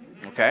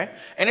 Okay.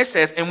 And it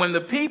says, and when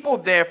the people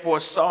therefore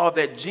saw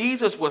that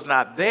Jesus was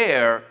not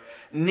there,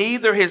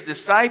 neither his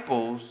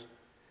disciples,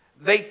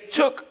 they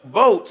took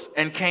boats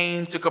and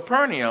came to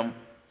Capernaum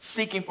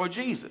seeking for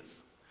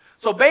Jesus.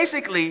 So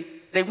basically,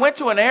 they went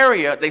to an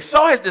area, they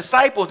saw his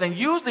disciples, and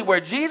usually where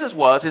Jesus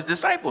was, his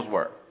disciples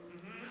were.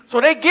 So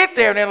they get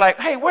there and they're like,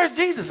 hey, where's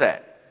Jesus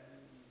at?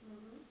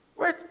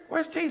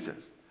 Where's Jesus?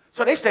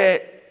 So they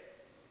said,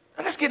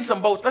 let's get in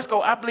some boats. Let's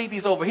go. I believe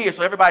he's over here.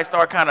 So everybody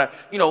started kind of,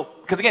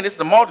 because again, this is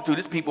the multitude.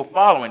 This is people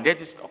following. They're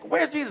just, okay,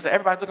 where's Jesus?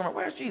 Everybody's looking around.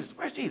 Where's Jesus?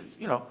 Where's Jesus?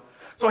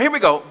 So here we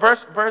go.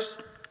 Verse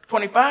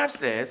 25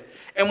 says,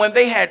 and when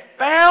they had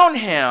found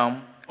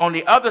him on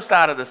the other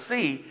side of the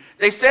sea,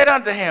 they said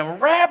unto him,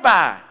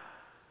 Rabbi,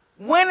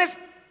 when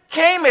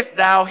camest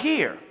thou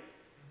here?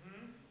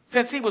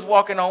 Since he was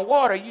walking on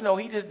water,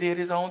 he just did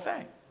his own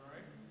thing.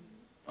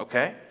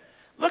 Okay?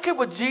 Look at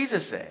what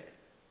Jesus said.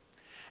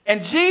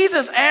 And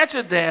Jesus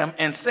answered them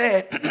and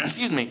said,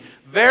 excuse me,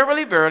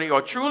 verily, verily,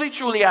 or truly,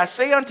 truly, I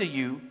say unto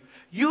you,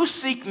 you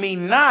seek me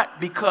not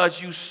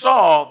because you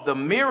saw the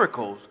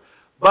miracles,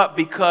 but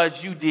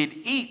because you did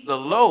eat the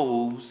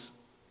loaves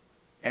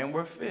and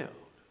were filled.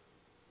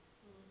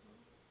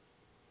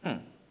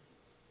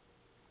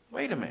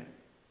 Wait a minute.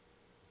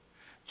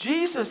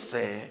 Jesus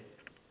said,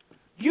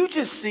 you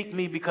just seek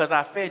me because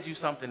I fed you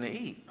something to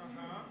eat.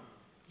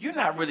 You're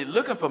not really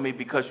looking for me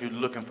because you're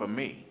looking for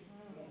me.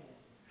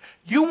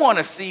 You want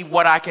to see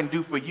what I can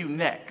do for you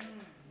next.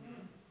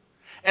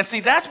 And see,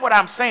 that's what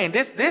I'm saying.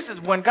 This is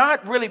when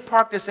God really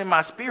parked this in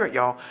my spirit,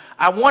 y'all.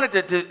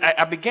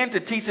 I began to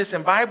teach this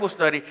in Bible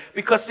study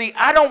because, see,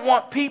 I don't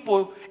want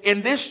people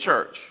in this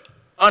church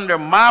under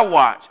my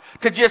watch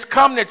to just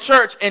come to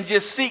church and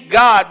just seek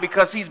God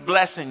because he's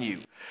blessing you.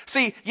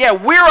 See, yeah,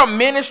 we're a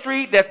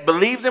ministry that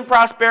believes in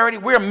prosperity.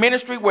 We're a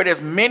ministry where there's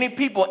many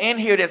people in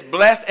here that's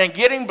blessed and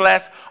getting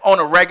blessed on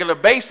a regular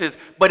basis.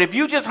 But if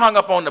you just hung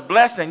up on the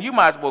blessing, you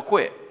might as well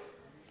quit.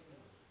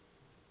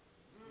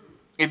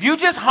 If you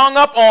just hung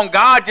up on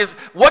God, just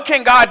what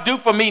can God do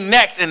for me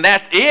next, and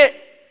that's it,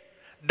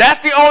 that's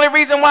the only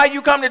reason why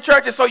you come to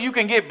church is so you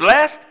can get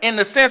blessed in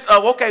the sense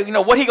of, okay,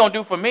 what he going to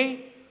do for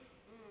me?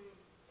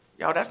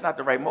 Y'all, that's not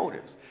the right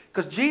motives.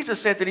 Because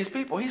Jesus said to these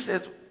people, he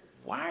says,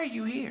 why are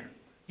you here?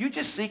 You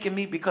just seeking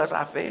me because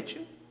I fed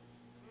you?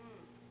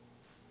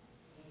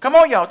 Come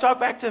on, y'all, talk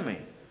back to me.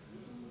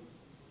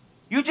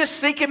 You just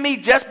seeking me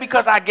just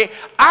because I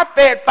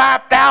fed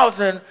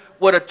 5,000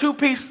 with a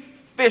 2-piece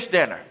fish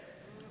dinner.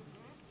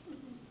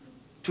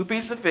 2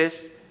 pieces of fish,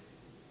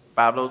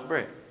 5 loaves of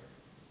bread.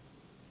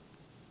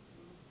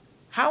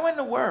 How in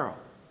the world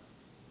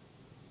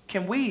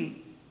can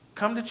we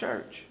come to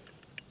church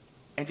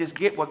and just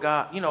get what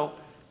God,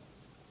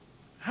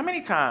 how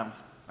many times,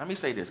 let me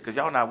say this, because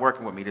y'all not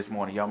working with me this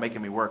morning. Y'all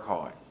making me work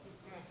hard.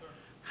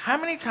 How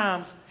many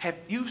times have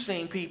you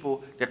seen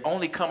people that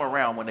only come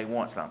around when they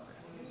want something?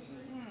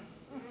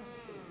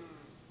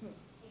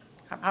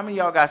 How many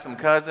of y'all got some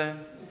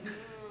cousins?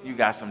 You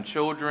got some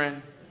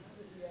children?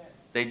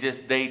 They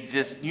just,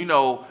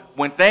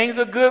 when things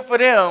are good for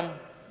them,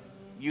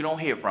 you don't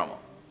hear from them.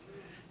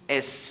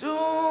 As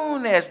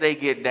soon as they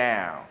get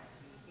down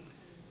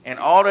and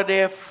all of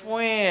their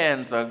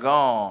friends are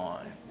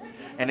gone,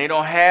 and they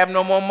don't have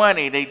no more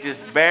money, they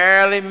just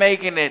barely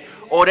making it,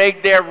 or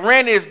their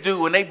rent is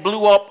due and they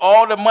blew up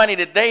all the money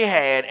that they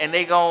had, and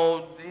they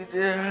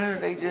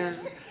just,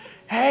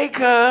 hey,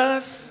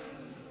 cuz,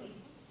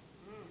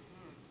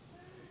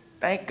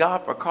 thank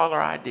God for caller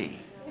ID.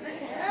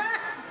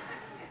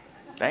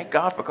 Thank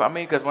God for,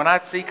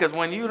 because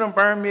when you done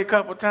burned me a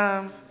couple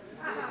times,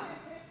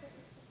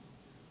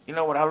 when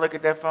I look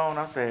at that phone,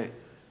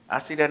 I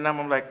see that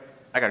number, I'm like,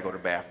 I got to go to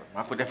the bathroom.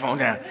 I put that phone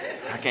down.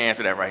 I can't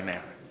answer that right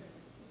now.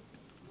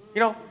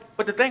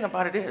 But the thing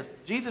about it is,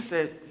 Jesus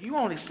said, you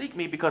only seek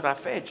me because I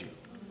fed you.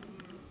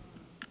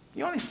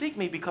 You only seek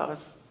me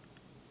because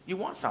you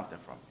want something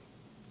from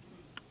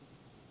me.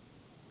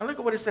 Now look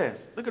at what it says.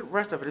 Look at the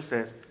rest of it. It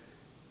says,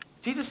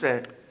 Jesus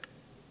said,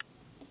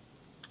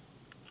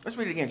 let's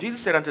read it again. Jesus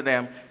said unto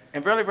them,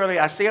 and verily, verily,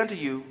 I say unto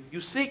you,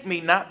 you seek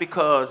me not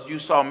because you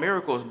saw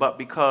miracles, but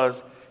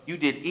because you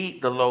did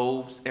eat the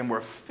loaves and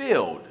were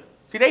filled.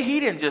 See, he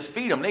didn't just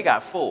feed them, they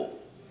got full.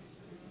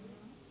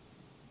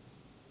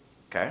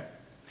 Okay?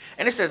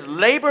 And it says,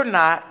 labor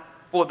not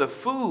for the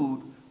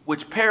food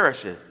which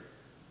perisheth,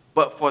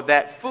 but for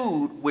that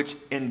food which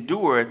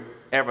endureth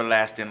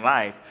everlasting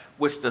life,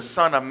 which the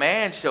Son of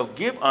Man shall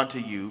give unto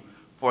you,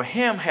 for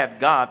him hath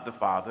God the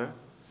Father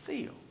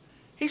sealed.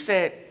 He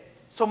said,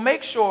 so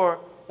make sure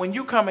when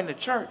you come into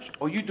church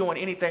or you're doing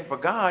anything for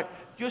God,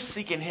 you're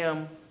seeking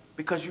him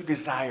because you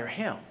desire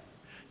him.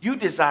 You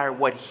desire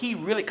what he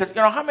really, because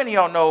how many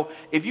of y'all know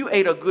if you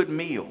ate a good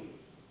meal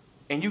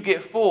and you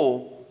get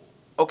full,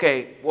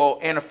 Okay, well,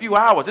 in a few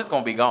hours, it's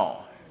going to be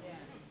gone.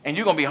 And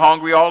you're going to be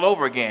hungry all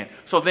over again.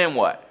 So then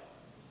what?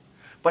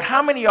 But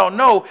how many of y'all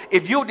know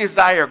if you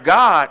desire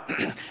God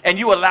and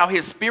you allow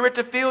his spirit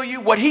to fill you,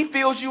 what he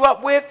fills you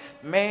up with,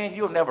 man,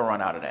 you'll never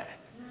run out of that.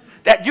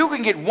 That you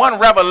can get one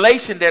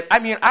revelation that, I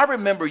mean, I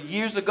remember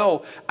years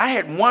ago, I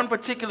had one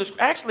particular,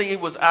 actually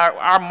it was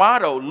our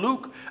motto,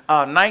 Luke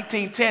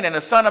 19:10, and the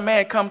Son of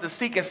Man comes to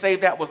seek and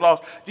save that was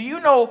lost. Do you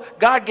know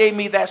God gave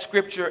me that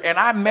scripture, and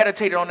I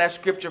meditated on that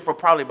scripture for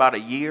probably about a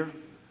year.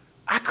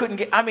 I couldn't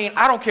get, I mean,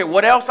 I don't care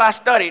what else I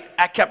studied,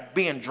 I kept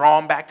being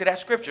drawn back to that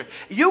scripture.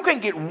 You can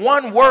get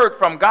one word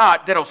from God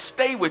that'll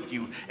stay with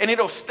you, and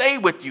it'll stay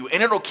with you,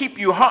 and it'll keep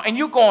you hung, and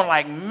you're going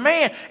like,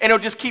 man, and it'll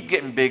just keep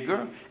getting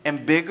bigger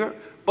and bigger.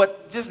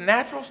 But just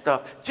natural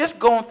stuff, just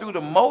going through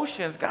the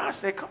motions, God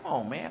said, come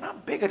on, man, I'm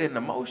bigger than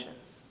the motions.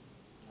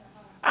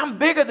 I'm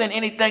bigger than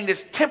anything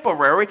that's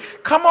temporary.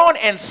 Come on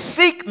and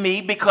seek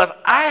me because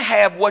I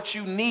have what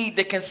you need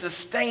that can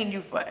sustain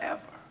you forever.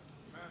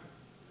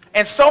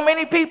 And so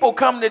many people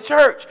come to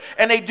church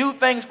and they do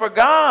things for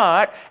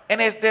God and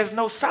there's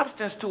no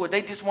substance to it.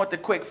 They just want the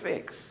quick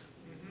fix.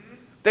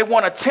 They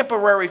want a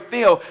temporary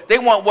feel. They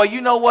want, well,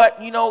 you know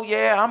what? You know,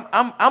 yeah,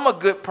 I'm a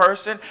good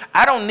person.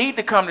 I don't need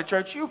to come to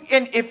church.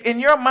 If in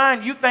your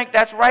mind you think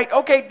that's right,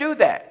 okay, do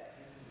that.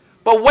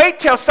 But wait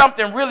till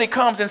something really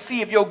comes and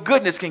see if your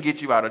goodness can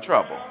get you out of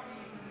trouble.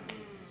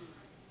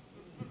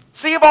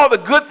 See if all the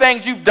good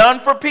things you've done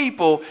for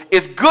people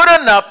is good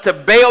enough to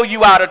bail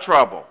you out of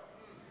trouble.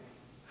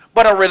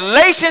 But a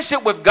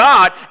relationship with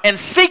God and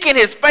seeking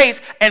his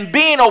face and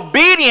being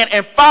obedient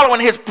and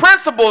following his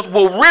principles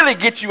will really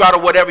get you out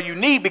of whatever you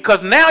need,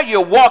 because now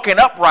you're walking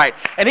upright.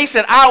 And he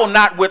said, I will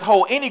not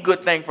withhold any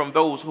good thing from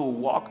those who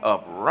walk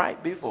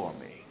upright before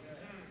me.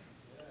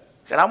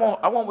 He said, I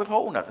won't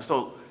withhold nothing.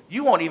 So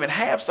you won't even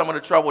have some of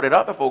the trouble that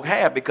other folk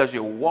have because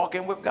you're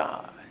walking with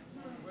God.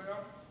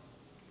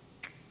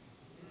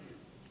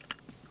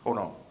 Hold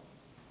on.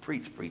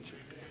 Preach, preacher.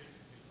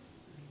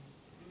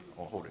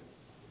 Oh, hold it.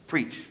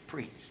 Preach,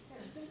 preach.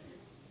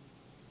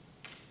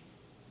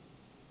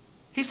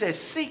 He says,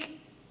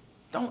 seek.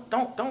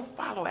 Don't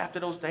follow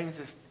after those things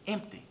that's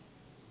empty.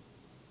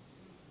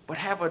 But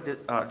have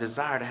a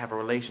desire to have a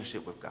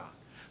relationship with God.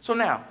 So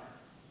now,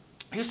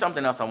 here's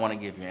something else I want to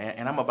give you,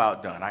 and I'm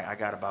about done. I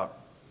got about,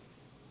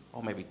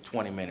 maybe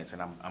 20 minutes,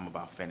 and I'm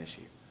about finished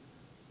here.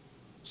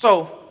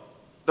 So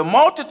the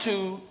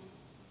multitude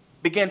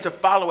began to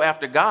follow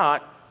after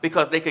God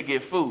because they could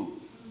get food.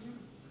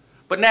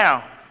 But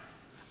now,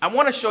 I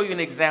want to show you an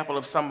example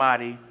of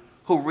somebody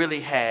who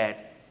really had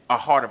a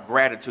heart of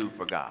gratitude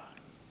for God.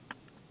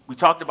 We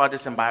talked about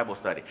this in Bible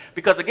study.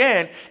 Because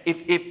again,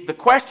 if the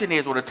question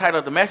is, or the title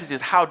of the message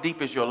is, how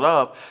deep is your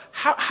love?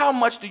 How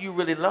much do you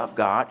really love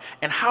God?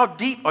 And how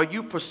deep are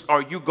you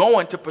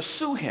going to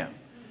pursue him?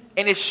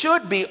 And it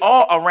should be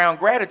all around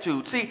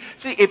gratitude. See,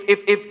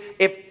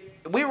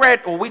 if we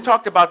read, or we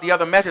talked about the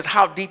other message,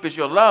 how deep is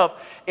your love?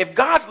 If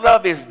God's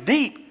love is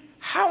deep,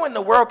 how in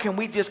the world can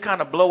we just kind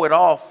of blow it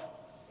off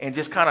and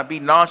just kind of be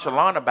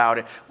nonchalant about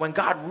it when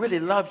God really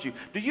loves you?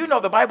 Do you know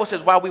the Bible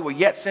says while we were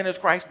yet sinners,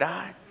 Christ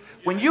died?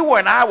 When you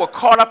and I were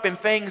caught up in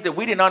things that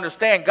we didn't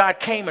understand, God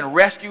came and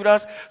rescued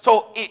us.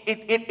 So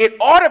it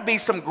ought to be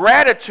some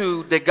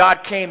gratitude that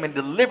God came and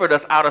delivered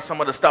us out of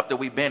some of the stuff that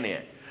we've been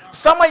in.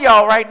 Some of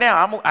y'all right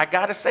now, I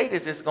got to say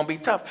this is going to be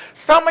tough.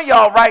 Some of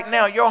y'all right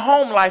now, your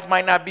home life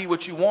might not be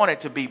what you want it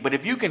to be. But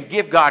if you can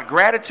give God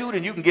gratitude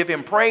and you can give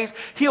him praise,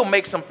 he'll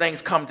make some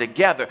things come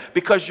together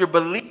because you're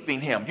believing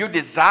him. You're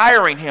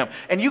desiring him.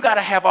 And you got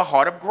to have a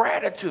heart of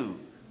gratitude.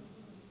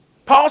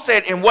 Paul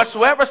said, in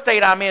whatsoever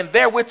state I'm in,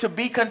 therewith to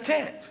be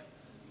content.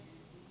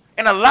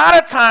 And a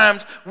lot of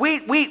times,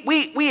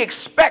 we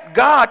expect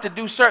God to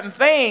do certain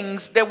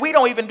things that we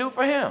don't even do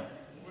for him.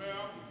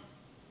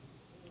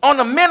 On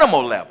the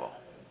minimal level.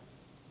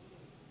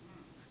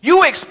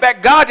 You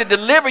expect God to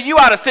deliver you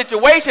out of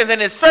situations, and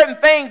there's certain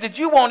things that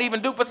you won't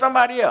even do for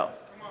somebody else.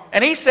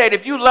 And he said,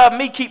 if you love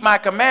me, keep my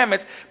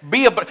commandments.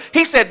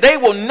 He said, they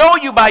will know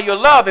you by your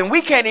love, and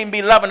we can't even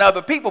be loving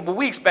other people, but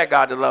we expect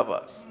God to love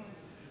us.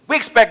 We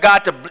expect God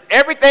to,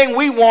 everything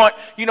we want,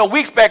 we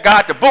expect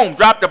God to, boom,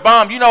 drop the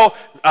bomb.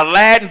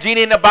 Aladdin,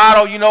 genie in the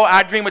bottle,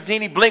 I dream of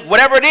genie, blink,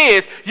 whatever it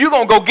is, you're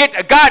going to go get,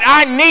 God,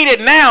 I need it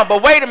now.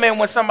 But wait a minute,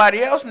 when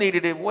somebody else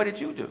needed it, what did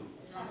you do?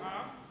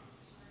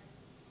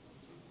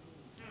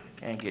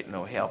 Can't get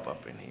no help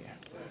up in here.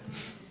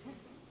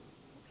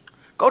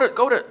 Go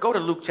to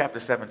Luke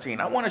chapter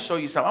 17. I want to show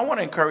you something. I want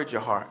to encourage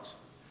your hearts.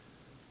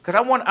 Because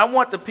I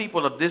want the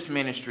people of this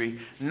ministry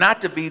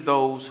not to be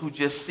those who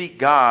just seek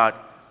God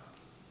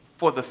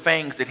for the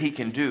things that he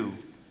can do,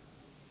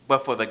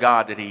 but for the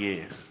God that he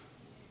is.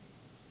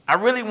 I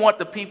really want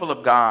the people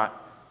of God,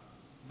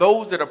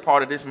 those that are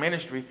part of this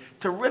ministry,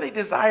 to really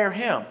desire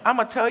him. I'm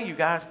going to tell you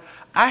guys,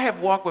 I have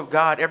walked with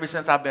God ever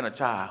since I've been a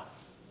child.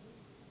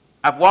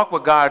 I've walked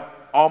with God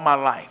all my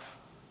life.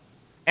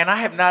 And I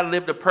have not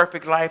lived a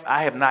perfect life.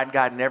 I have not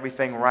gotten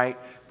everything right.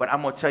 But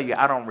I'm going to tell you,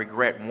 I don't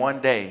regret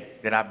one day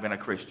that I've been a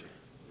Christian.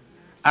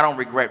 I don't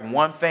regret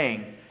one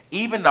thing.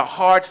 Even the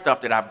hard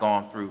stuff that I've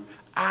gone through,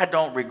 I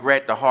don't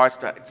regret the hard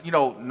stuff. You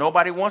know,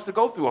 nobody wants to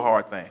go through a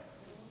hard thing.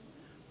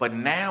 But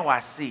now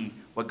I see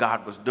what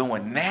God was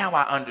doing. Now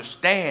I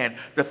understand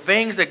the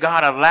things that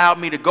God allowed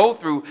me to go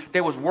through, they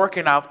was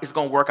working out, it's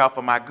going to work out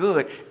for my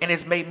good, and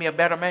it's made me a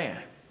better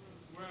man.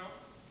 Well,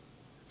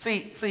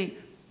 see,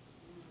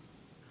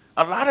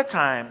 a lot of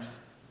times,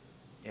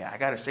 I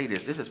got to say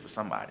this. This is for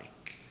somebody.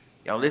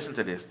 Y'all listen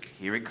to this.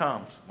 Here it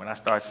comes. When I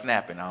start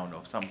snapping, I don't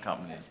know, something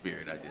comes in the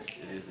spirit.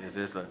 It's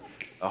just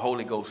a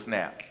Holy Ghost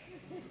snap.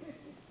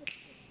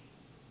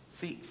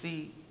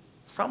 See,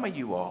 some of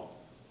you all,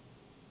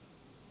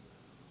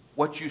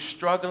 what you're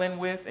struggling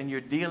with and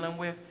you're dealing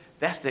with,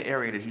 that's the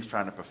area that he's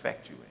trying to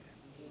perfect you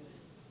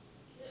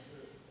in.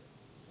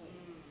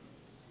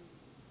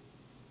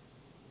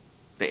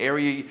 The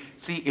area,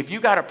 see, if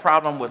you got a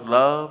problem with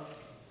love,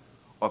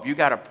 or if you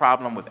got a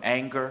problem with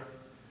anger,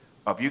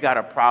 or if you got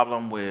a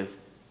problem with,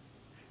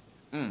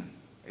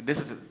 this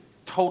is a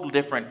total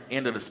different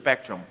end of the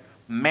spectrum,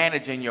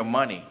 managing your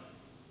money,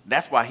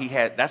 that's why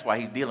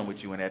he's dealing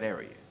with you in that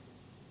area.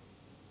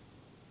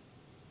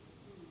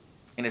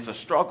 And it's a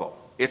struggle.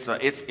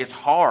 It's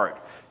hard.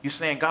 You're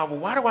saying, God, well,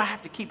 why do I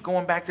have to keep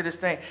going back to this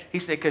thing? He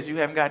said, because you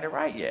haven't gotten it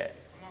right yet.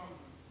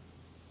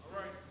 All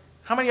right.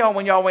 How many of y'all,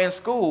 when y'all were in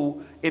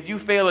school, if you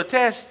fail a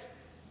test,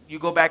 you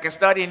go back and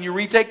study and you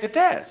retake the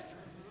test?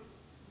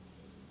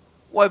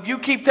 Well, if you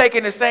keep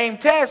taking the same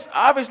test,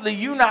 obviously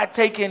you're not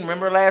taking,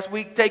 remember last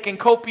week, taking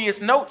copious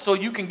notes so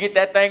you can get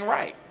that thing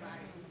right.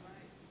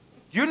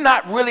 You're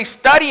not really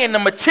studying the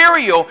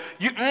material.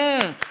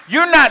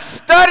 You're not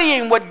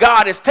studying what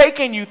God is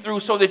taking you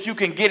through so that you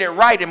can get it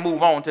right and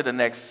move on to the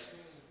next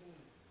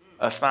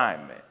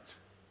assignment.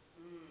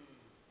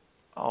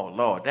 Oh,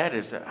 Lord, that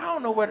is, I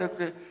don't know whether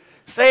to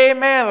say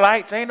amen,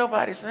 lights. Ain't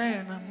nobody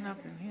saying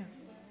nothing here.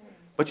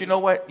 But you know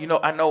what?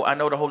 I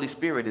know the Holy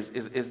Spirit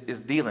is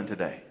dealing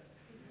today.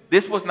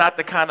 This was not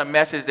the kind of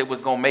message that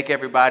was going to make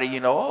everybody,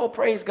 oh,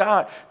 praise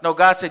God. No,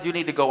 God said you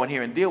need to go in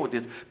here and deal with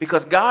this.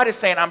 Because God is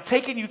saying, I'm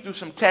taking you through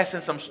some tests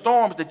and some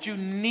storms that you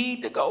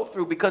need to go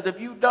through. Because if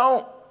you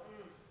don't,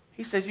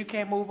 he says you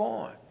can't move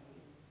on.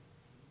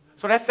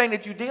 So that thing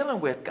that you're dealing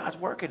with, God's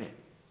working it.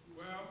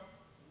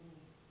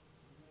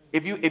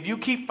 If you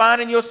keep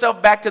finding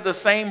yourself back to the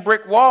same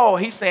brick wall,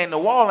 he's saying the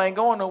wall ain't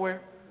going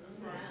nowhere.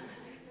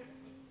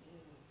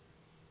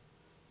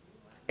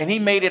 And he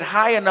made it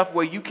high enough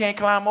where you can't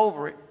climb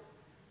over it,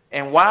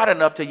 and wide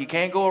enough till you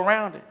can't go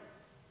around it.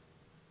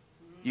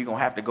 You're going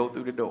to have to go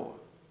through the door.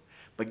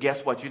 But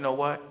guess what? You know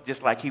what?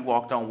 Just like he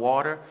walked on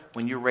water,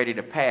 when you're ready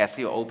to pass,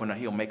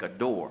 he'll make a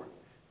door,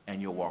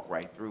 and you'll walk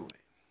right through it.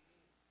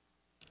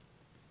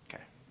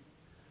 Okay.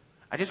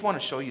 I just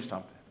want to show you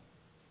something.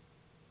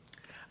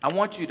 I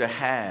want you to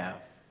have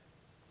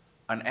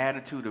an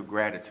attitude of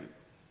gratitude.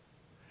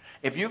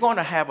 If you're going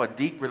to have a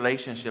deep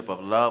relationship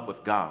of love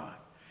with God,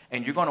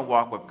 and you're going to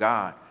walk with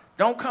God,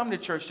 don't come to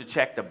church to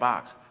check the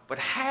box, but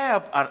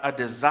have a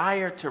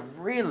desire to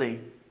really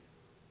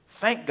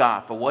thank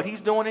God for what he's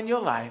doing in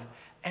your life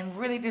and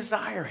really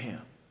desire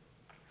him.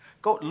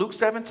 Go Luke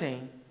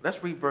 17.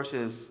 Let's read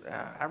verses,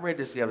 I read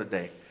this the other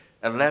day,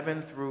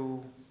 11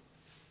 through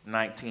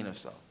 19 or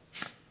so.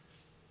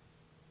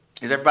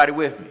 Is everybody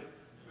with me?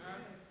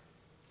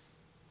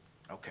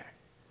 Okay.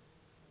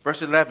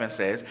 Verse 11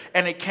 says,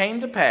 and it came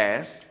to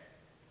pass,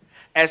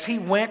 as he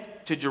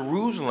went to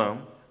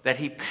Jerusalem, that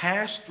he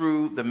passed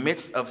through the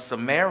midst of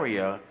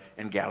Samaria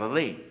and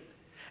Galilee.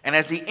 And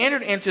as he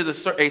entered into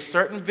a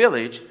certain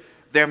village,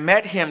 there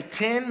met him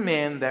 10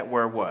 men that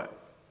were what?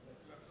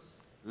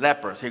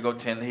 Lepers. Here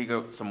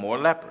go some more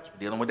lepers. We're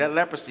dealing with that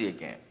leprosy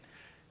again.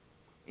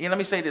 Let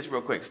me say this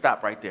real quick.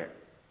 Stop right there.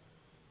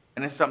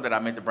 And this is something that I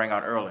meant to bring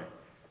out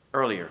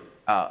earlier.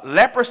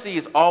 Leprosy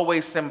is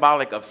always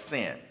symbolic of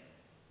sin.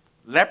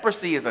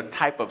 Leprosy is a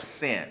type of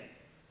sin,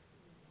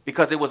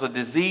 because it was a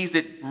disease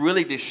that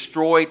really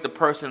destroyed the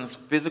person's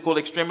physical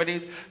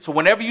extremities. So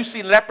whenever you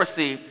see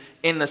leprosy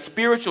in the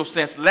spiritual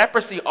sense,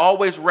 leprosy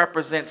always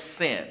represents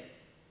sin.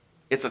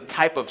 It's a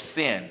type of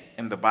sin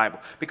in the Bible.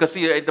 Because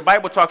see, the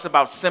Bible talks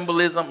about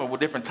symbolism or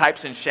different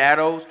types and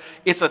shadows.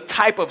 It's a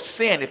type of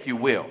sin, if you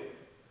will.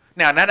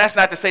 Now that's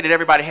not to say that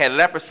everybody had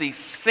leprosy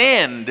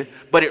sinned,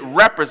 but it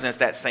represents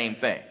that same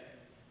thing.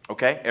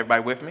 Okay,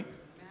 everybody with me?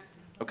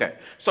 Okay,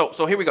 so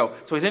here we go.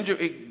 So he's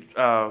in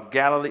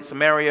Galilee,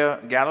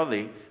 Samaria,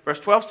 Galilee. Verse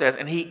 12 says,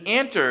 and he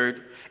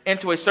entered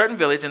into a certain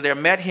village, and there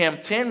met him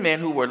 10 men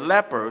who were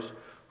lepers,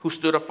 who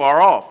stood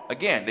afar off.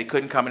 Again, they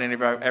couldn't come in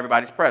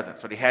everybody's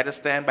presence, so they had to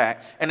stand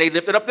back. And they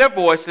lifted up their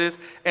voices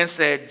and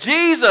said,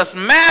 Jesus,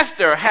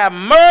 Master, have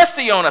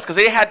mercy on us. Because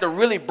they had to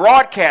really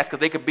broadcast,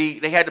 because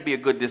they had to be a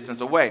good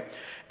distance away.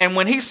 And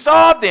when he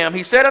saw them,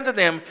 he said unto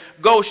them,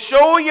 go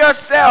show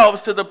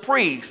yourselves to the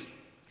priests.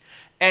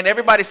 And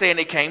everybody saying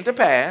it came to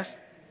pass.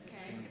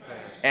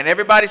 And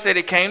everybody said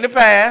it came to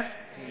pass.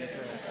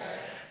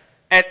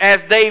 And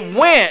as they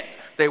went,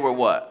 they were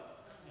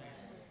what?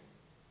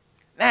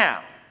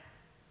 Now,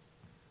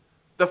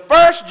 the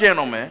first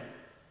gentleman,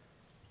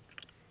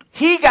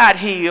 he got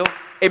healed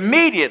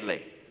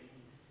immediately.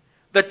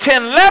 The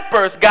 10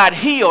 lepers got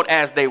healed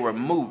as they were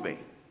moving.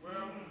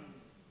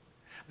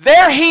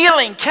 Their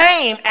healing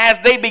came as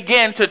they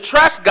began to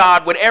trust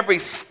God with every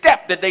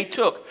step that they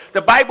took.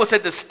 The Bible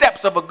said the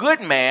steps of a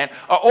good man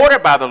are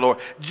ordered by the Lord.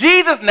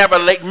 Jesus never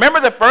late. Remember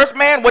the first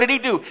man? What did he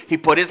do? He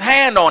put his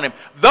hand on him.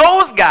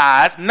 Those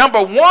guys,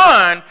 number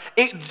one,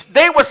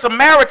 they were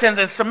Samaritans,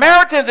 and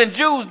Samaritans and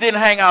Jews didn't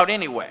hang out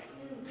anyway.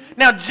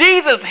 Now,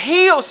 Jesus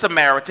healed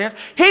Samaritans.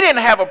 He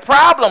didn't have a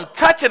problem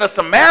touching a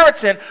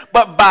Samaritan,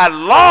 but by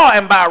law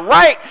and by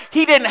right,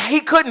 he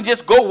couldn't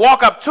just go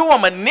walk up to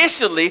him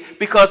initially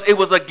because it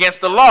was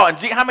against the law. And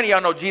how many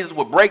of y'all know Jesus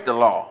would break the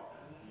law?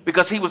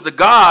 Because he was the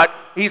God,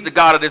 he's the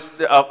God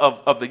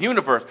of the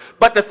universe.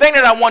 But the thing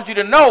that I want you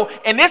to know,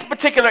 in this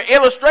particular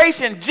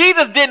illustration,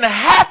 Jesus didn't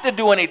have to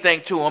do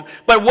anything to him,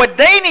 but what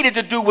they needed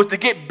to do was to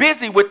get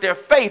busy with their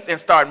faith and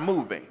start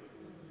moving.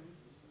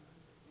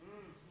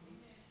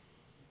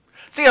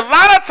 See, a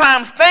lot of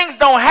times things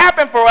don't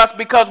happen for us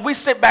because we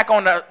sit back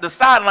on the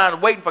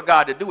sidelines waiting for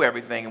God to do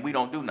everything, and we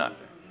don't do nothing.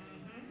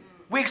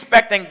 We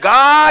expecting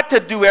God to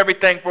do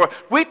everything for us.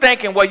 We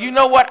thinking, well, you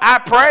know what? I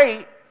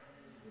prayed.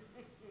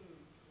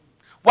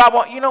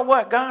 Well, you know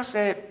what? God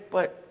said,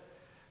 but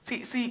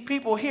see,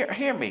 people,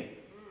 hear me.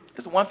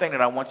 This is one thing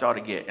that I want y'all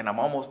to get, and I'm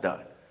almost done.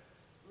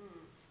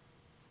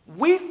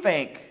 We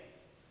think,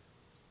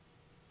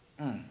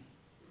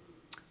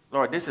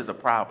 Lord, this is a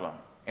problem.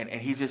 And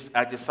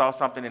I just saw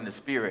something in the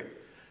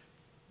spirit.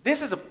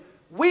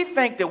 We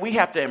think that we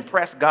have to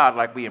impress God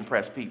like we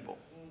impress people.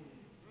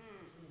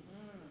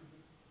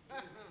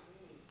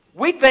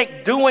 We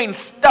think doing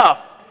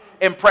stuff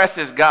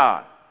impresses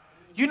God.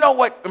 You know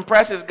what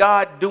impresses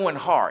God? Doing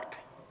heart.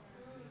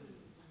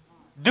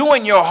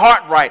 Doing your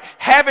heart right.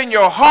 Having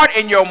your heart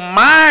and your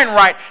mind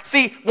right.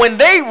 See, when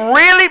they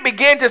really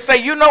begin to say,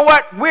 you know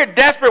what, we're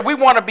desperate, we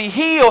want to be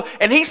healed,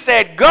 and he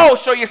said, go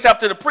show yourself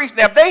to the priest.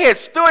 Now, if they had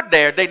stood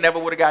there, they never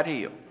would have got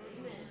healed.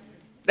 Amen.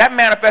 That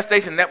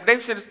manifestation, if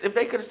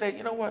they could have said,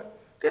 you know what,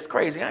 this is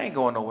crazy, I ain't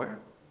going nowhere.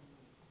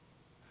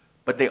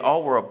 But they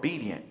all were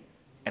obedient,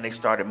 and they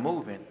started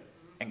moving,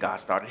 and God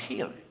started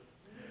healing.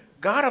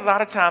 God, a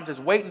lot of times, is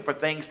waiting for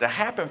things to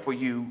happen for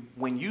you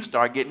when you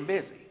start getting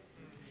busy.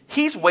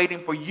 He's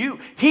waiting for you.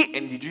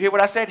 And did you hear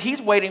what I said? He's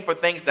waiting for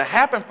things to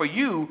happen for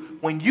you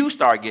when you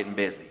start getting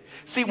busy.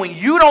 See, when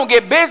you don't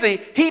get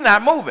busy, he's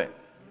not moving.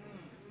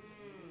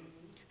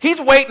 He's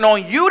waiting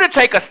on you to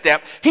take a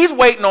step. He's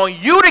waiting on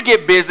you to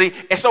get busy,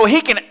 and so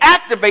he can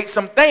activate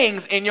some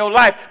things in your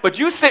life. But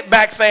you sit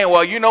back saying,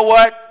 well, you know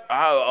what?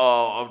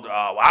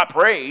 I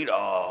prayed.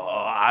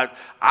 I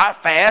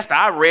fast.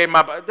 I read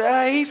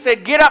my... He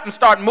said, get up and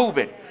start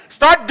moving.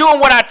 Start doing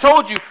what I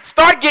told you.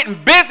 Start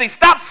getting busy.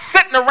 Stop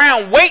sitting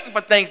around waiting for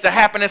things to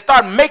happen and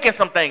start making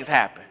some things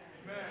happen.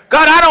 Amen.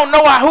 God, I don't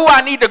know who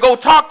I need to go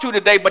talk to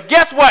today, but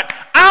guess what?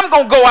 I'm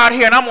going to go out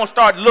here and I'm going to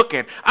start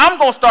looking. I'm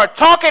going to start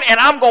talking, and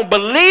I'm going to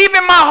believe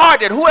in my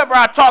heart that whoever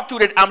I talk to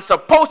that I'm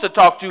supposed to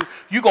talk to,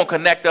 you're going to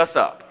connect us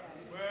up.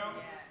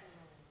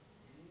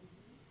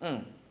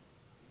 I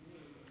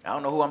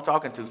don't know who I'm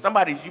talking to.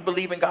 You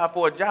believe in God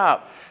for a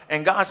job,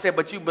 and God said,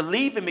 but you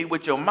believe in me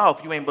with your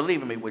mouth. You ain't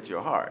believing me with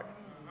your heart.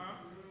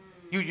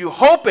 You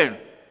hoping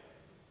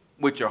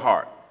with your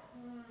heart.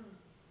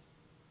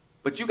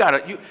 But you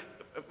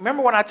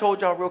remember when I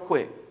told y'all real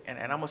quick, and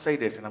I'm going to say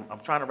this, and I'm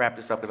trying to wrap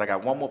this up because I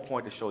got one more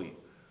point to show you.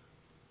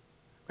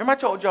 Remember I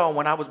told y'all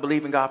when I was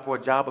believing God for a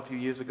job a few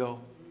years ago?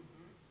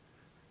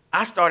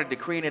 I started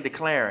decreeing and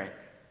declaring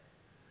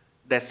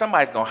that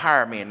somebody's going to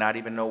hire me and not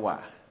even know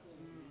why.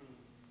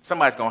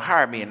 Somebody's going to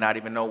hire me and not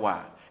even know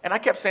why. And I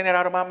kept saying that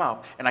out of my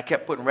mouth. And I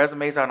kept putting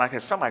resumes out, and I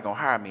said, somebody's going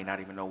to hire me and not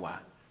even know why.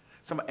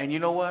 And you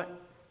know what?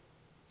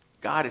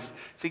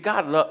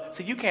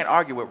 You can't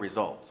argue with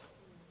results.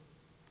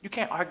 You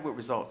can't argue with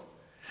results.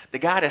 The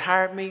guy that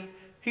hired me,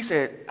 he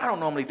said, I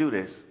don't normally do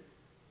this.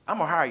 I'm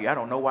going to hire you. I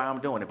don't know why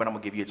I'm doing it, but I'm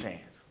going to give you a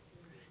chance.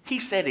 He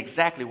said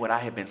exactly what I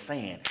had been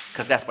saying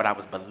because that's what I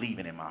was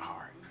believing in my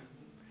heart.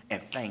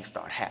 And things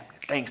start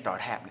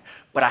happening.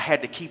 But I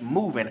had to keep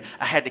moving.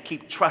 I had to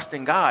keep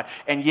trusting God.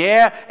 And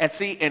here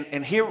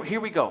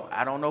we go.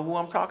 I don't know who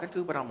I'm talking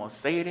to, but I'm going to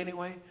say it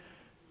anyway.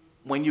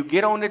 When you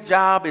get on the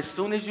job, as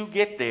soon as you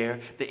get there,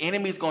 the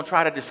enemy's going to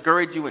try to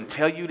discourage you and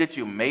tell you that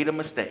you made a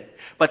mistake.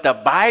 But the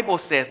Bible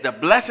says the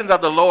blessings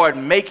of the Lord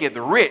maketh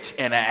rich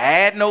and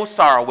add no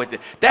sorrow with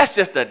it. That's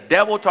just the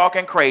devil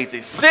talking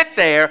crazy. Sit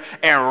there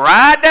and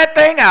ride that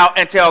thing out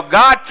until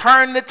God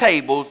turns the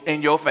tables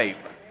in your favor.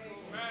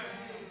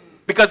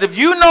 Because if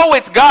you know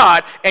it's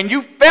God and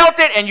you felt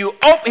it and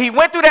he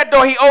went through that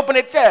door, he opened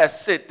it,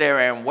 just sit there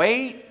and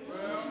wait.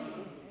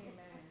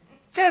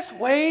 Just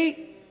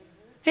wait.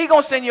 He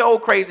going to send you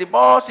old crazy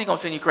boss. He going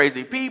to send you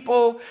crazy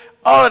people,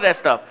 all of that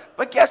stuff.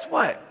 But guess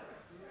what?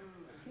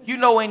 You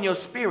know in your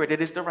spirit that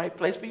it's the right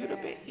place for you to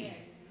be.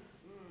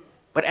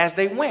 But as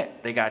they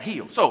went, they got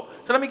healed. So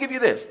let me give you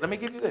this.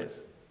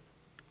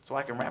 So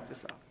I can wrap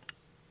this up.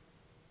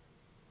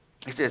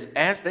 It says,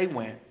 as they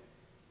went,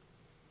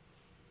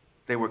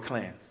 they were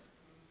cleansed.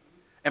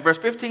 And verse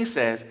 15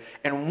 says,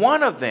 and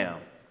one of them,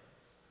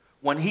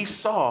 when he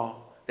saw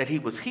that he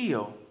was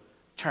healed,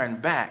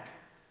 turned back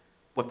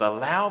with a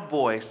loud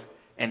voice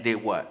and did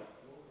what?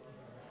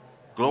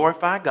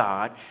 glorified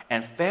God,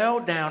 and fell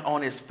down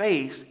on his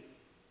face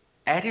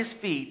at his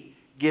feet,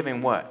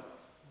 giving what?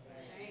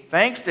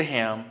 Thanks to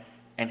him,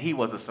 and he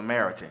was a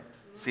Samaritan.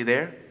 See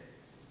there?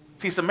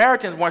 See,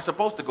 Samaritans weren't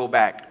supposed to go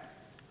back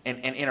and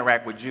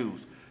interact with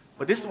Jews.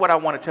 But this is what I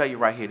want to tell you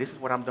right here. This is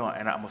what I'm doing.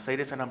 And I'm going to say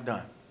this and I'm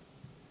done.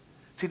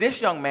 See, this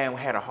young man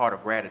had a heart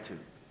of gratitude.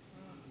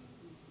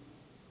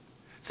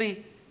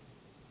 See,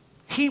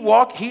 he's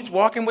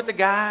walking with the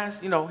guys.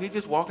 You know, he's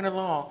just walking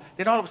along.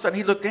 Then all of a sudden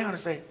he looked down and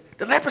said,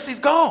 the leprosy's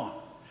gone.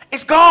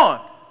 It's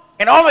gone.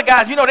 And all the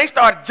guys, you know, they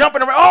started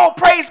jumping around. Oh,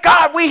 praise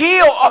God, we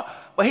healed. Oh.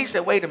 But he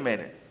said, wait a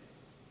minute.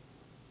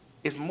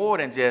 It's more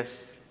than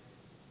just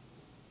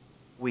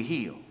we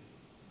heal.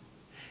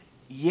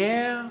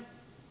 Yeah,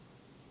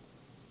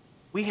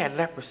 we had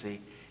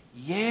leprosy.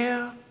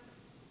 Yeah,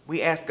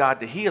 we asked God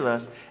to heal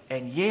us.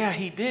 And yeah,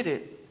 he did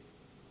it.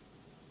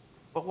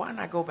 But why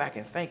not go back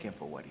and thank him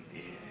for what he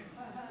did?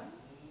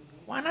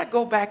 Why not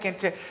go back and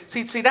tell?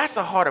 See, that's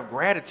a heart of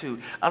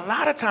gratitude. A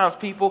lot of times,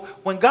 people,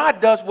 when God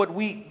does what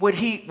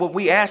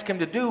we ask him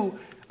to do,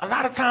 a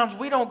lot of times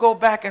we don't go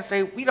back and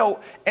say, we don't,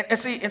 and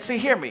see,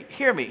 hear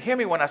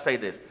me when I say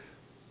this.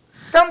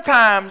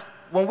 Sometimes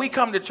when we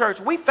come to church,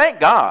 we thank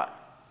God.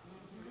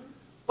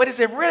 But is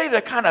it really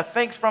the kind of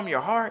thanks from your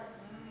heart?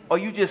 Or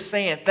you just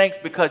saying thanks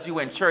because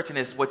you're in church and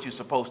it's what you're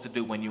supposed to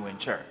do when you're in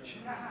church?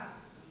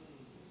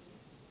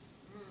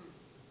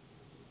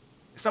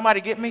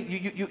 Somebody get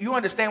me? You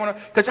understand what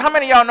I'm... Because how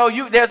many of y'all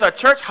know there's a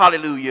church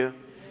hallelujah,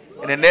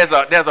 and then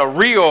there's a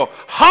real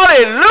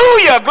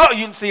hallelujah.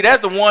 You see,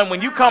 that's the one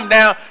when you come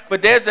down,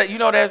 but there's the,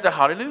 there's the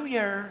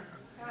hallelujah.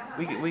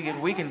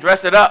 We can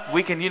dress it up.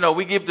 We can,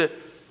 we give the...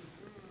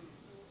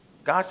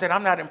 God said,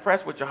 I'm not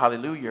impressed with your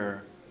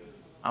hallelujah.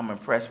 I'm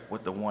impressed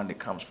with the one that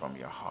comes from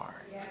your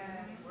heart. Yes.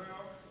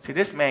 See,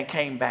 this man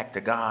came back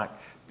to God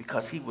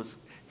because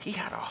he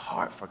had a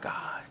heart for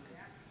God.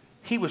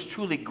 He was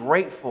truly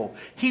grateful.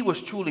 He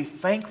was truly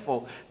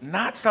thankful.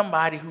 Not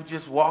somebody who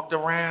just walked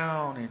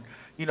around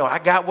and, I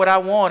got what I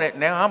wanted.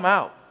 Now I'm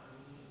out.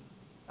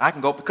 I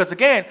can go. Because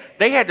again,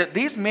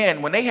 these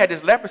men, when they had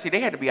this leprosy, they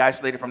had to be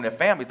isolated from their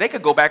families. They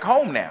could go back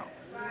home now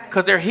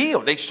because they're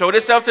healed. They show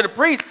themselves to the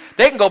priest.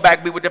 They can go back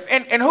and be with their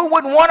family. And who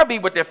wouldn't want to be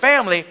with their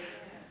family?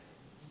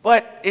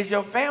 But is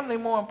your family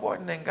more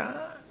important than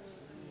God?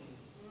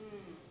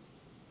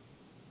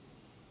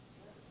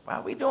 Why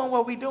are we doing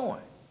what we're doing?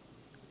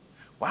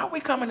 Why are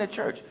we coming to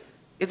church?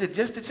 Is it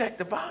just to check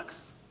the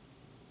box?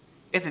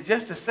 Is it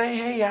just to say,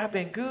 hey, I've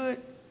been good?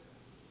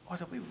 Or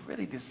is it we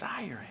really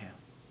desire him?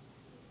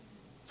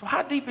 So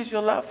how deep is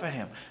your love for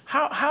him?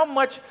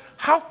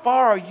 How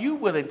far are you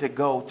willing to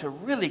go to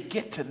really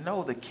get to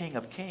know the King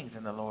of Kings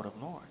and the Lord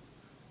of Lords?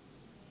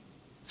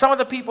 Some of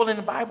the people in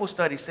the Bible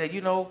study said,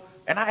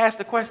 and I asked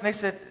the question, they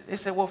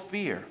said, well,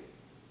 fear.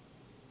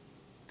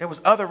 There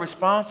was other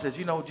responses,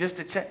 just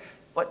to check.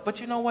 But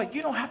you know what?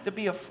 You don't have to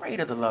be afraid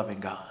of the loving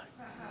God.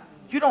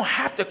 You don't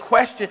have to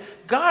question.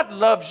 God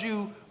loves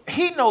you.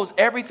 He knows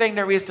everything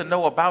there is to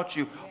know about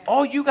you.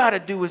 All you got to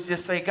do is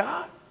just say,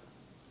 God,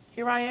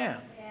 here I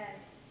am. Yes.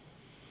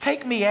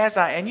 Take me as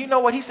I am. And you know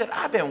what? He said,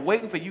 I've been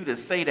waiting for you to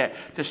say that,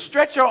 to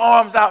stretch your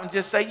arms out and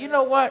just say, you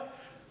know what?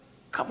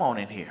 Come on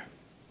in here.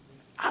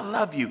 I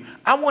love you.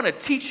 I want to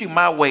teach you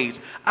my ways.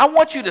 I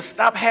want you to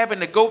stop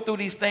having to go through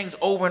these things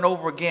over and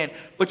over again.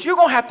 But you're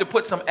going to have to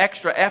put some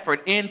extra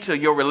effort into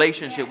your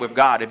relationship with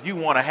God if you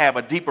want to have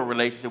a deeper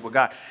relationship with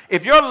God.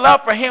 If your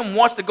love for him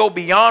wants to go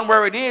beyond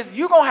where it is,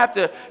 you're going to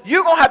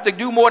have to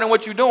do more than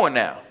what you're doing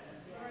now.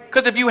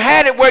 Because if you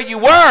had it where you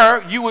were,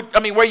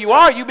 where you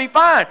are, you'd be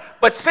fine.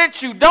 But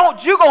since you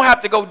don't, you're going to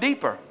have to go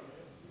deeper.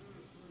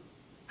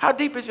 How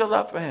deep is your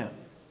love for him?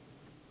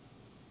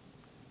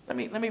 Let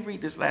me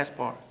read this last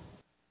part.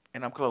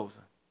 And I'm closing.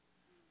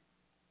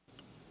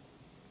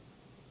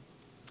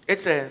 It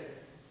says,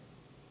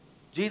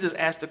 Jesus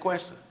asked the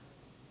question.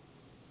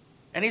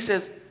 And he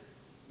says,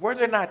 were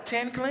there not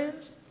 10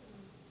 cleansed?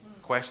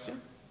 Question.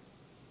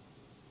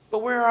 But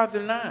where are the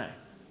 9?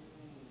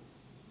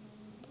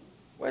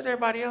 Where's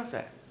everybody else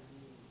at?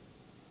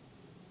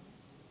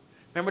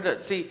 Remember,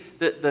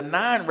 the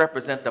 9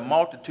 represent the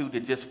multitude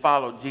that just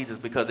followed Jesus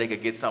because they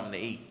could get something to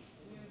eat.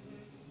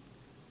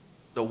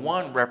 The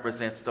 1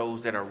 represents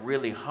those that are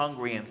really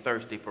hungry and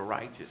thirsty for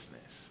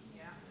righteousness.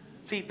 Yeah.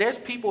 See, there's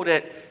people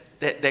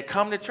that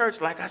come to church,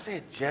 like I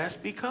said,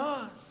 just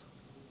because.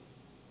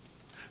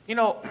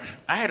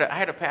 I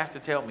had a pastor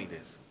tell me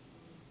this.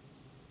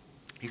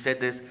 He said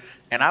this,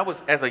 and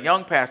as a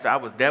young pastor, I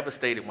was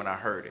devastated when I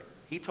heard it.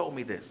 He told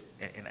me this,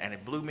 and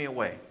it blew me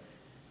away.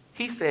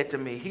 He said to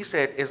me,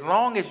 as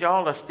long as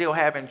y'all are still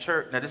having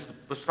church, now this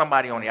was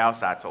somebody on the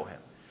outside told him.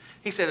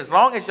 He said, as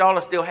long as y'all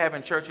are still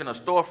having church in a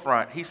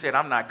storefront, he said,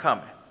 I'm not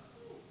coming.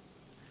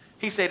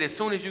 He said, as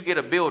soon as you get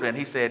a building,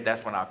 he said,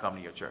 that's when I'll come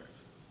to your church.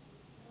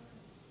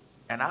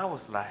 And I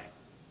was like,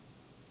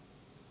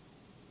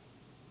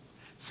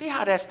 see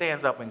how that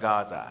stands up in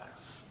God's eyes.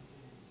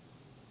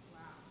 Wow.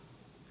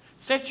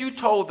 Since you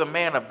told the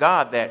man of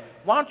God that,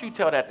 why don't you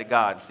tell that to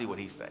God and see what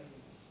he say?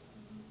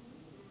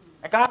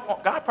 And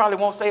God probably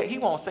won't say it. He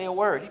won't say a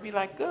word. He'd be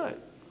like,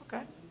 good,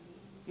 okay.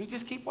 You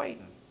just keep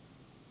waiting.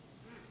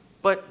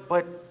 But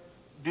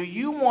do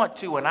you want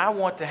to, and I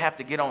want to have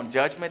to get on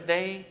Judgment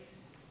Day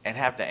and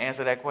have to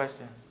answer that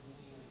question?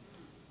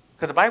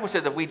 Because the Bible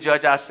says if we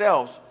judge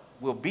ourselves,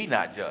 we'll be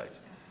not judged.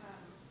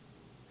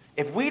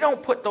 If we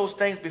don't put those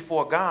things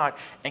before God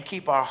and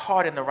keep our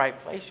heart in the right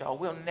place, y'all,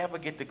 we'll never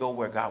get to go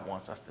where God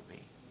wants us to be.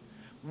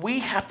 We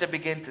have to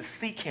begin to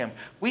seek him.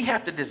 We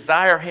have to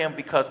desire him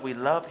because we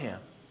love him.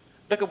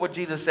 Look at what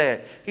Jesus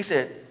said. He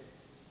said,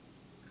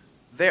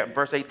 there,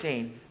 verse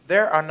 18,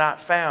 there are not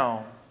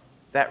found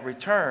that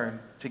return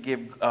to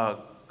give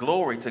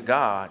glory to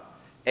God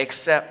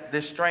except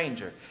this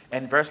stranger.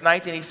 And verse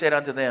 19, he said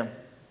unto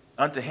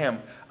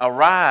him,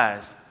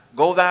 arise,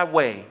 go thy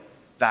way,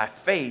 thy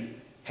faith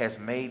has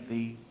made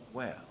thee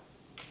well,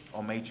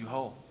 or made you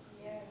whole.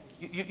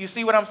 Yes. You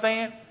see what I'm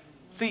saying?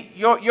 See,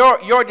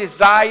 your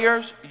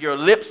desires, your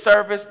lip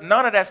service,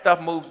 none of that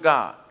stuff moves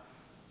God.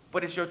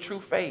 But it's your true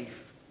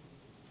faith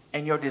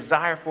and your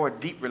desire for a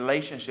deep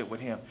relationship with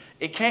him.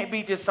 It can't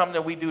be just something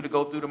that we do to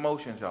go through the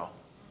motions, y'all.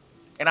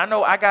 And I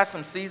know I got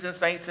some seasoned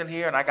saints in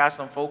here, and I got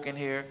some folk in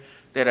here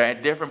that are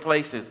at different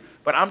places.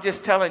 But I'm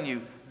just telling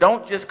you,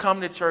 don't just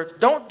come to church.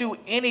 Don't do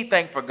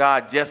anything for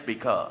God just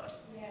because.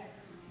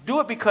 Do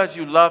it because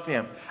you love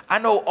him. I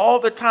know all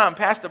the time,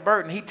 Pastor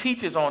Burton, he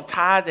teaches on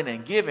tithing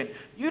and giving.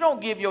 You don't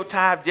give your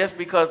tithe just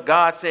because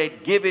God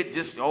said give it,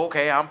 just,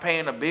 okay, I'm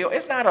paying a bill.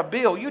 It's not a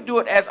bill. You do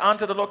it as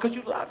unto the Lord because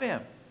you love him.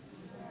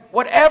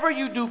 Whatever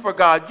you do for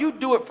God, you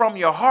do it from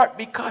your heart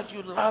because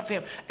you love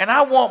him. And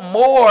I want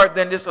more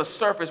than just a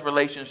surface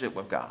relationship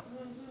with God.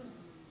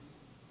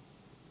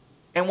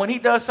 And when he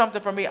does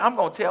something for me, I'm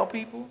going to tell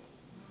people.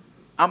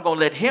 I'm going to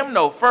let him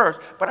know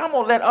first, but I'm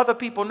going to let other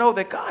people know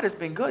that God has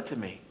been good to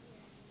me.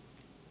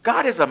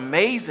 God is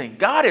amazing.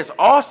 God is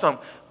awesome.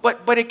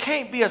 But it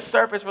can't be a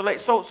surface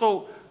relationship.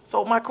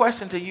 So my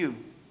question to you,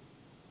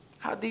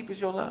 how deep is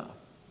your love?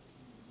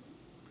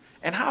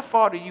 And how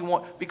far do you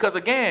want? Because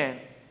again,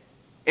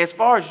 as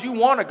far as you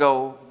want to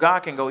go,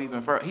 God can go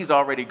even further. He's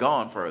already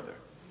gone further.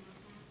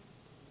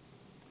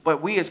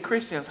 But we as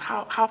Christians,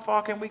 how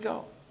far can we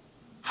go?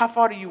 How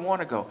far do you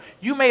want to go?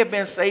 You may have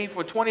been saved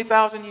for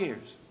 20,000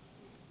 years.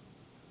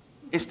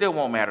 It still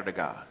won't matter to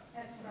God.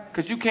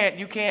 Because you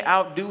can't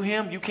outdo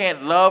him. You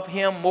can't love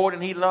him more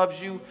than he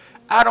loves you.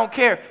 I don't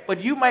care.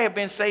 But you may have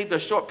been saved a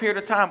short period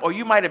of time, or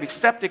you might have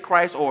accepted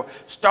Christ or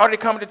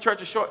started coming to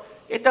church a short.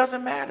 It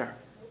doesn't matter.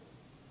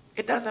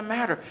 It doesn't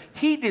matter.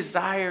 He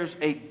desires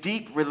a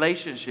deep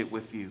relationship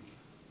with you.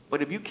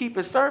 But if you keep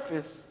it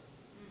surface,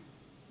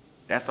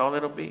 that's all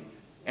it'll be.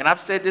 And I've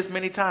said this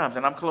many times,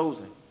 and I'm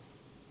closing.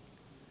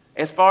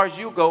 As far as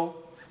you go,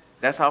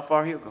 that's how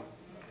far he'll go.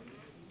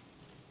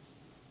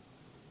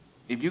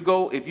 If you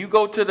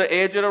go to the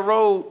edge of the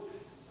road,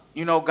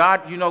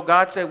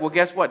 God said, well,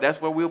 guess what? That's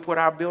where we'll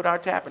build our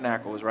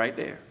tabernacle, is right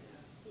there.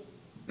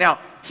 Now,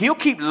 he'll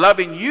keep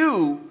loving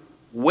you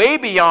way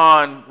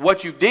beyond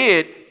what you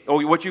did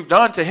or what you've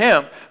done to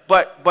him,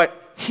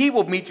 but he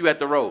will meet you at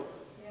the road.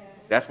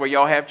 That's where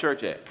y'all have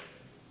church at,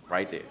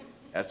 right there.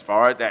 As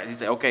far as that, he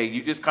said, okay,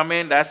 you just come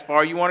in, that's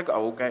far you want to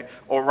go, okay?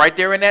 Or right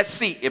there in that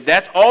seat. If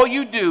that's all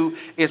you do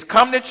is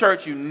come to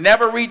church, you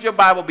never read your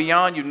Bible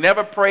beyond, you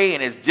never pray,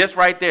 and it's just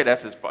right there,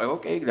 that's as far,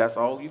 okay, that's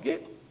all you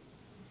get.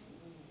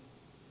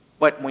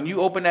 But when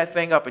you open that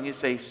thing up and you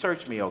say,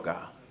 search me, O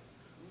God,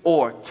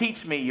 or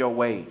teach me your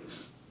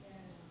ways,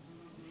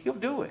 he'll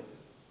do it.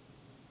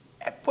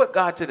 And put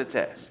God to the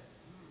test.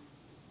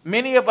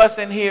 Many of us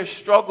in here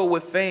struggle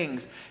with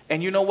things,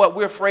 and you know what?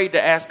 We're afraid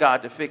to ask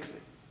God to fix it.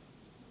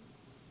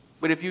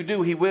 But if you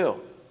do, he will.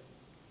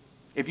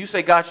 If you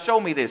say, God, show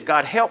me this.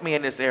 God, help me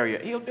in this area.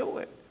 He'll do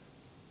it.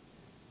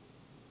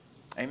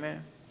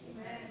 Amen.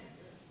 Amen.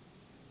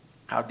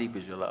 How deep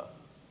is your love?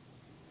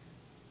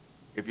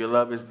 If your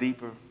love is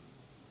deeper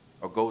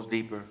or goes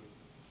deeper,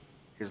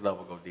 his love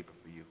will go deeper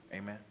for you.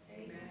 Amen.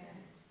 Amen.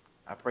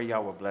 I pray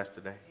y'all were blessed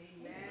today.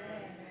 Amen.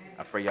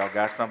 I pray y'all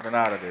got something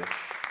out of this.